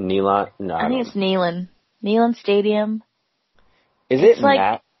 Neyland? No, I think it's Neyland. Neyland Stadium. Is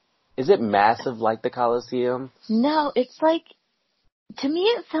it massive like the Coliseum? No, it's like, to me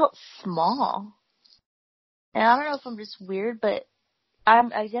it felt small. And I don't know if I'm just weird, but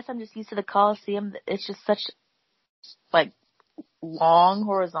I guess I'm just used to the Coliseum. It's just such, like, long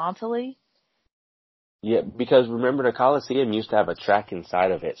horizontally. Yeah, because remember the Coliseum used to have a track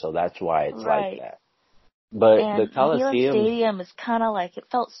inside of it, so that's why it's like that. But the Coliseum Stadium is kind of like, it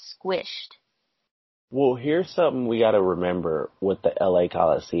felt squished. Well, here's something we got to remember with the LA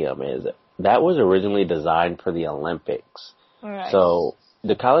Coliseum is that was originally designed for the Olympics. Right. So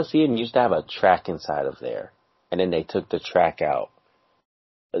the Coliseum used to have a track inside of there, and then they took the track out.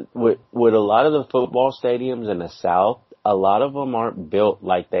 With a lot of the football stadiums in the South, a lot of them aren't built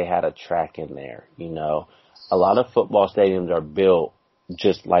like they had a track in there, you know. A lot of football stadiums are built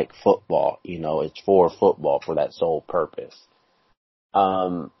just like football, you know. It's for football, for that sole purpose.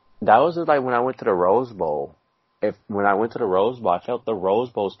 That was just like when I went to the Rose Bowl. When I went to the Rose Bowl, I felt the Rose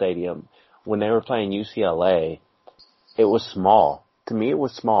Bowl stadium, when they were playing UCLA, it was small. To me, it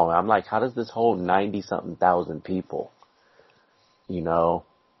was small. I'm like, how does this hold 90-something thousand people? You know?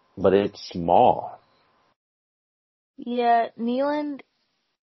 But it's small. Yeah, Neyland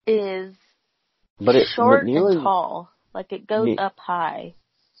is short and tall. Like, it goes up high.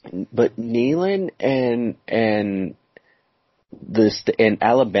 But Neyland and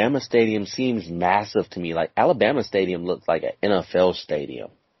Alabama Stadium seems massive to me. Like, Alabama Stadium looks like an NFL stadium.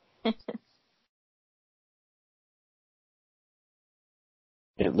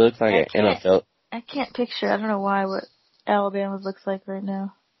 It looks like an NFL. I can't picture. I don't know why what Alabama looks like right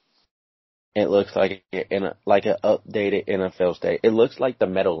now. It looks like an updated NFL stadium. It looks like the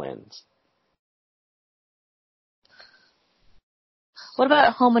Meadowlands. What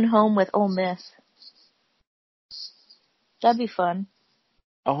about home and home with Ole Miss? That'd be fun.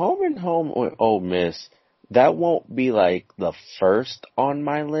 A home and home with Ole Miss, that won't be like the first on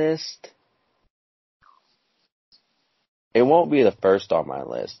my list. It won't be the first on my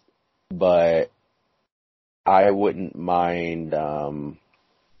list, but I wouldn't mind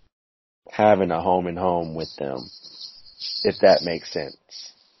having a home and home with them, if that makes sense.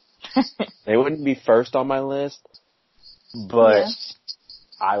 They wouldn't be first on my list, but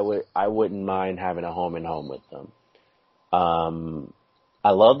Yeah. I wouldn't mind having a home and home with them.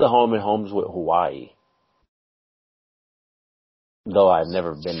 I love the home and homes with Hawaii. Though I've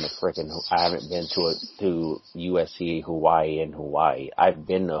never been I haven't been to USC Hawaii in Hawaii. I've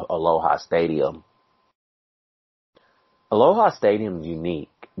been to Aloha Stadium. Aloha Stadium's unique.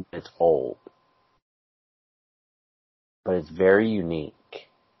 It's old. But it's very unique.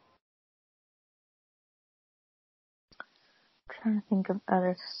 I'm trying to think of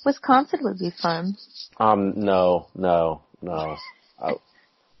other. Wisconsin would be fun. No.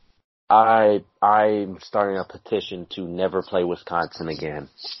 I'm starting a petition to never play Wisconsin again.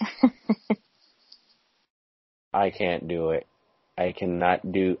 I can't do it. I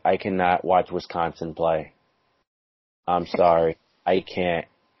cannot watch Wisconsin play. I'm sorry. I can't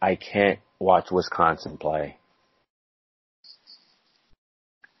watch Wisconsin play.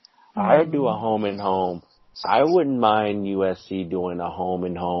 I do a home and home. I wouldn't mind USC doing a home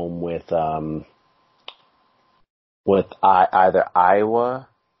and home with either Iowa,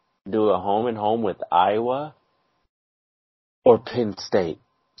 do a home and home with Iowa or Penn State.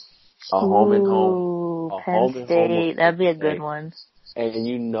 A home and home. Penn State. That'd be a good one. And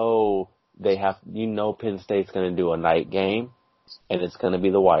Penn State's going to do a night game, and it's going to be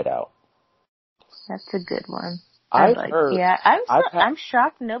the whiteout. That's a good one. I've heard. Yeah, I'm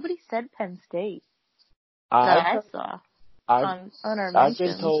shocked nobody said Penn State. I saw on our I've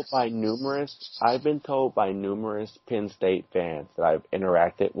been told by numerous Penn State fans that I've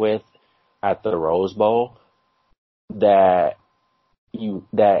interacted with at the Rose Bowl that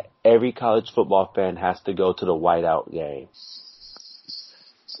every college football fan has to go to the whiteout game.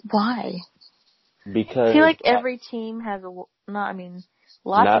 Why? Because I feel like every team has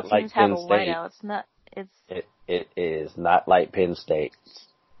lots of teams have a whiteout. It's not. It is not like Penn State.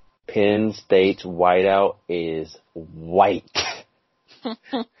 Penn State's whiteout is white.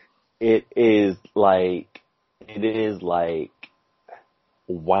 It is like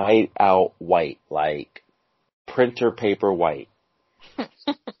whiteout white, like printer paper white.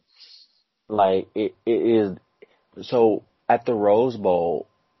 Like it is. So at the Rose Bowl,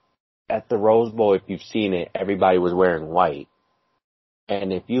 if you've seen it, everybody was wearing white.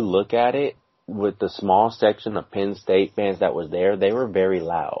 And if you look at it, with the small section of Penn State fans that was there, they were very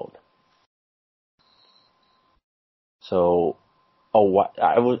loud. So, I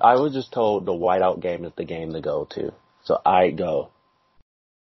was just told the whiteout game is the game to go to. So I go.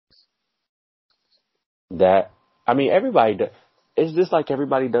 Everybody does. It's just like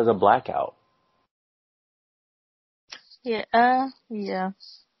everybody does a blackout. Yeah, yeah.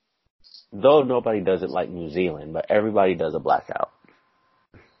 Though nobody does it like New Zealand, but everybody does a blackout.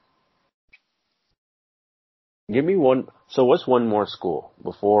 Give me one. So what's one more school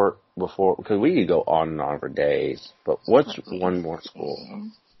before, because we could go on and on for days, but what's one more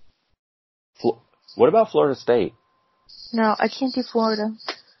school? What about Florida State? No, I can't do Florida.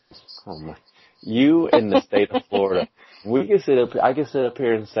 Oh my. You in the state of Florida. I can sit up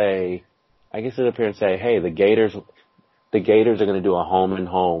here and say, hey, the Gators are going to do a home and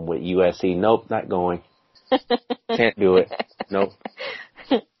home with USC. Nope, not going. Can't do it. Nope.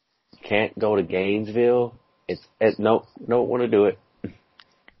 Can't go to Gainesville. Nope, don't want to do it.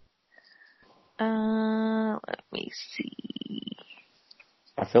 Let me see.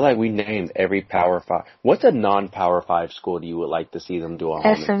 I feel like we named every Power 5. What's a non-Power 5 school you would like to see them do a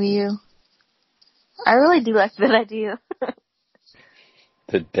home? SMU. I really do like that idea.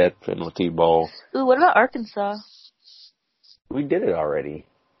 The Death Penalty Bowl. Ooh, what about Arkansas? We did it already.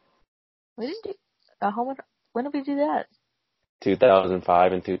 We didn't do a home. When did we do that?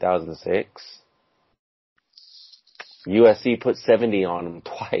 2005 and 2006. USC put 70 on them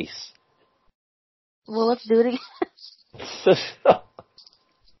twice. Well, let's do it again.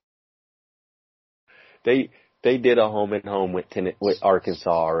 They did a home and home with Arkansas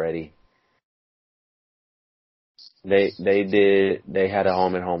already. They had a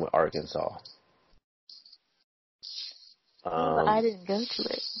home and home with Arkansas. I didn't go to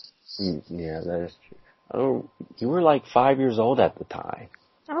it. Yeah, that is true. Oh, you were like 5 years old at the time.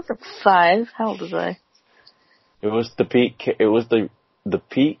 I wasn't 5. How old was I? It was the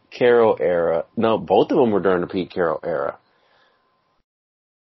Pete Carroll era. No, both of them were during the Pete Carroll era.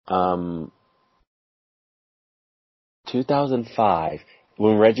 2005,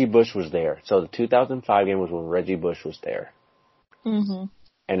 when Reggie Bush was there. So the 2005 game was when Reggie Bush was there. Mm-hmm.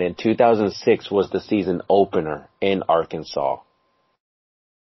 And in 2006 was the season opener in Arkansas.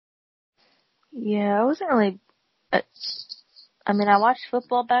 Yeah, I wasn't really. I watched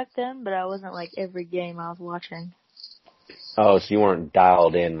football back then, but I wasn't like every game I was watching. Oh, so you weren't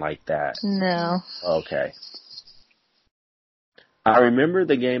dialed in like that? No. Okay. I remember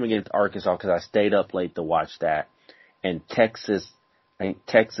the game against Arkansas because I stayed up late to watch that, and I think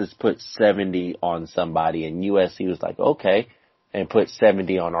Texas put 70 on somebody, and USC was like, okay, and put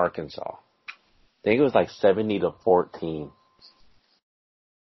 70 on Arkansas. I think it was like 70-14.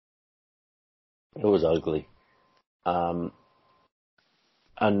 It was ugly. Um,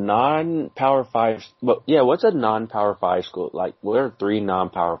 a non-Power 5, but yeah, what's a non-Power 5 school? Like, what are 3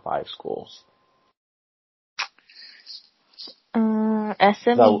 non-Power 5 schools? So,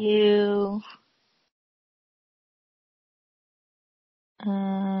 SMU.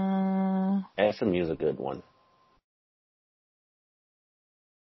 SMU is a good one.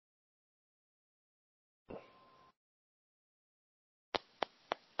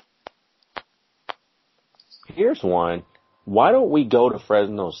 Here's one. Why don't we go to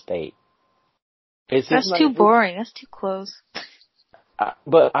Fresno State? It seems That's like, too boring. That's too close.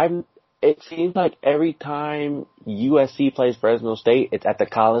 it seems like every time USC plays Fresno State, it's at the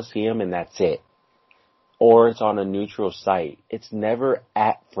Coliseum and that's it. Or it's on a neutral site. It's never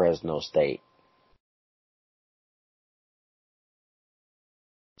at Fresno State.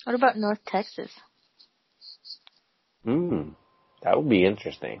 What about North Texas? That would be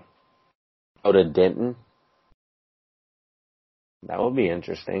interesting. Go to Denton. That would be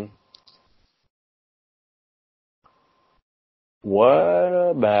interesting.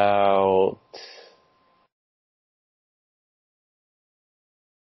 What about...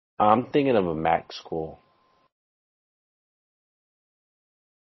 I'm thinking of a MAC school.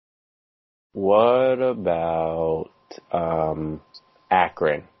 What about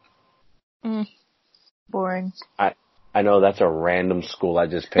Akron? Boring. I know that's a random school I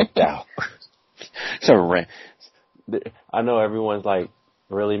just picked out. I know everyone's like,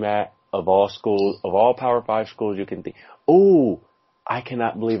 really, Matt? Of all Power 5 schools you can think. Ooh, I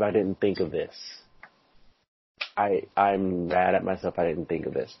cannot believe I didn't think of this. I'm mad at myself I didn't think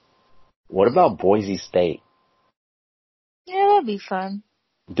of this. What about Boise State? Yeah, that'd be fun.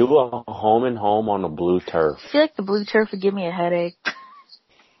 Do a home and home on a blue turf. I feel like the blue turf would give me a headache.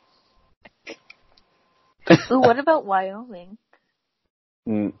 Ooh, what about Wyoming?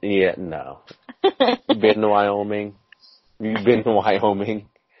 Yeah, no. You been to Wyoming? You've been to Wyoming?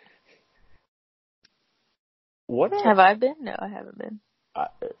 Have I been? No, I haven't been.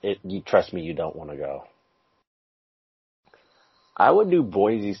 You trust me, you don't want to go. I would do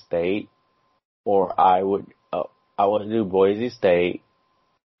Boise State, or I would do Boise State,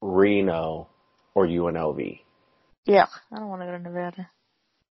 Reno, or UNLV. Yeah, I don't want to go to Nevada.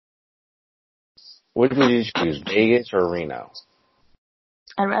 Which would you choose, Vegas or Reno?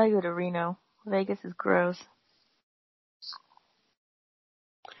 I'd rather go to Reno. Vegas is gross.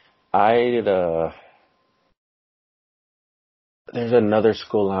 There's another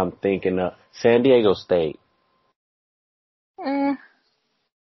school I'm thinking of. San Diego State. I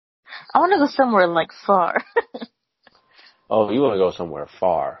want to go somewhere like far. Oh, you want to go somewhere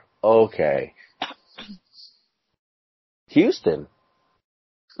far. Okay. Houston.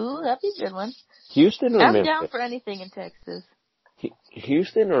 Ooh, that'd be a good one. Houston or I'm Memphis? down for anything in Texas.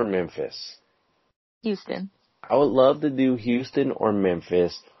 Houston or Memphis? Houston. I would love to do Houston or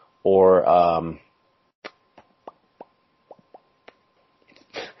Memphis or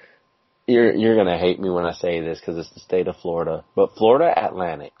you're gonna hate me when I say this because it's the state of Florida, but Florida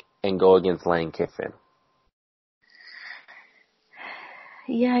Atlantic and go against Lane Kiffin.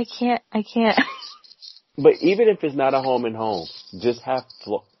 Yeah, I can't. But even if it's not a home and home, just have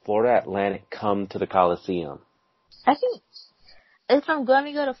Florida Atlantic come to the Coliseum. I think if I'm going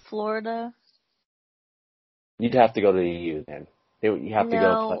to go to Florida, you'd have to go to the U then. You have to go.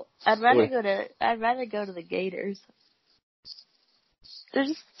 No, I'd rather go to the Gators. There's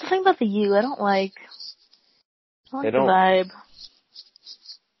just something about the U I don't like. I like the vibe.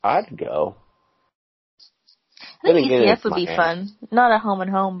 I'd go. I think UCF would be fun. Not a home and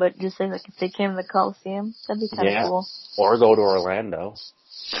home, but just say like if they came to the Coliseum, that'd be kind of cool. Or go to Orlando.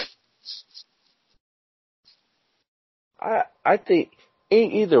 I think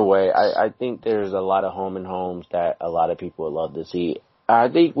either way, I think there's a lot of home and homes that a lot of people would love to see. I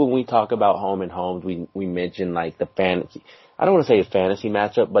think when we talk about home and homes, we mention like the fantasy. I don't want to say a fantasy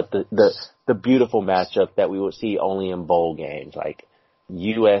matchup, but the beautiful matchup that we would see only in bowl games, like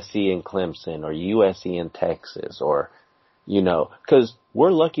USC and Clemson or USC and Texas, or because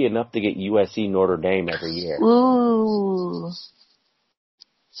we're lucky enough to get USC Notre Dame every year. Ooh,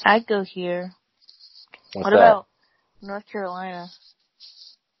 I'd go here. What about North Carolina?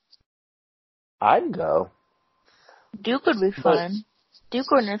 I'd go. Duke would be fun.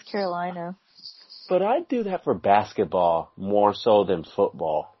 Duke or North Carolina. But I'd do that for basketball more so than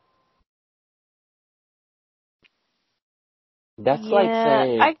football. That's like Yeah,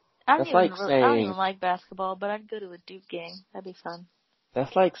 saying, I don't that's even like really, I don't even saying, like basketball, but I'd go to a Duke game. That'd be fun.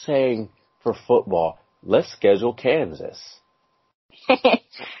 that's like saying for football, let's schedule Kansas.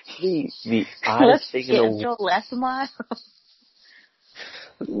 The oddest Let's thing in the world. schedule less mile.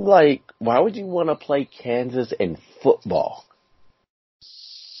 Like, why would you want to play Kansas in football?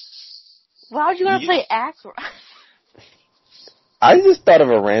 Why would you want to play Akron? I just thought of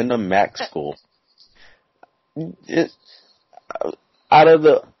a random MAC school. It, out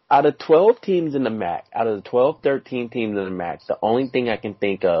of 12 teams in the MAC, out of the 12, 13 teams in the MAC, the only thing I can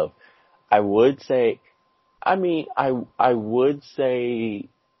think of, I would say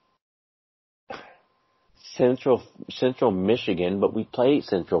Central Michigan, but we played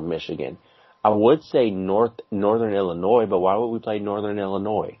Central Michigan. I would say Northern Illinois, but why would we play Northern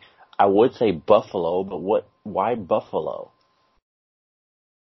Illinois? I would say Buffalo, but why Buffalo?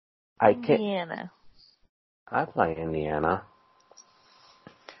 I can't. Indiana. I play Indiana.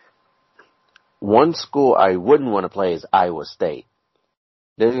 One school I wouldn't want to play is Iowa State.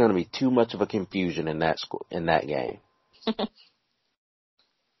 There's going to be too much of a confusion in that game.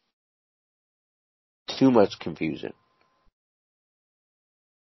 Too much confusion.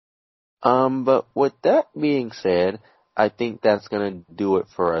 But with that being said, I think that's gonna do it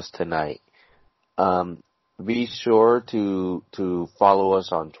for us tonight. Be sure to follow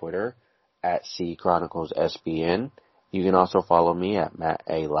us on Twitter at C Chronicles SBN. You can also follow me at Matt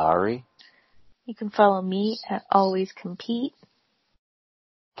A. Lowry. You can follow me at Always Compete.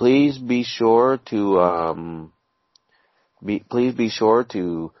 Please be sure to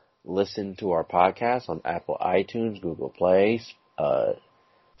listen to our podcast on Apple iTunes, Google Play,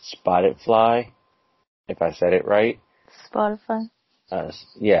 Spotify, if I said it right. Spotify.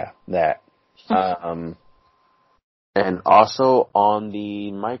 Yeah, that. And also on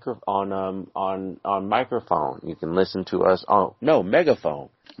the on microphone, you can listen to us on Megaphone.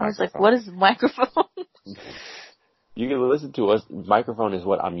 I was like, what is a microphone? You can listen to us. Microphone is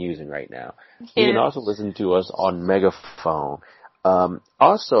what I'm using right now. Yeah. You can also listen to us on Megaphone.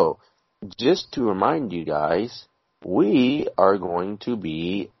 Also, just to remind you guys, we are going to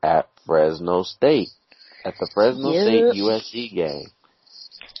be at Fresno State, at the Fresno State USC game.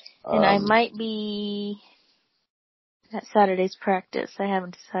 And I might be at Saturday's practice. I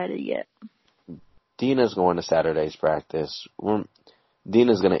haven't decided yet. Dina's going to Saturday's practice.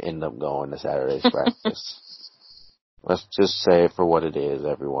 Dina's going to end up going to Saturday's practice. Let's just say it for what it is,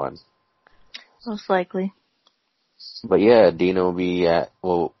 everyone. Most likely. But yeah, Dina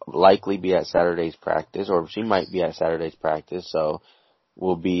will likely be at Saturday's practice, or she might be at Saturday's practice, so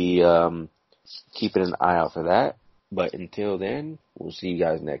we'll be keeping an eye out for that. But until then, we'll see you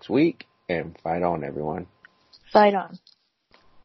guys next week, and fight on, everyone. Fight on.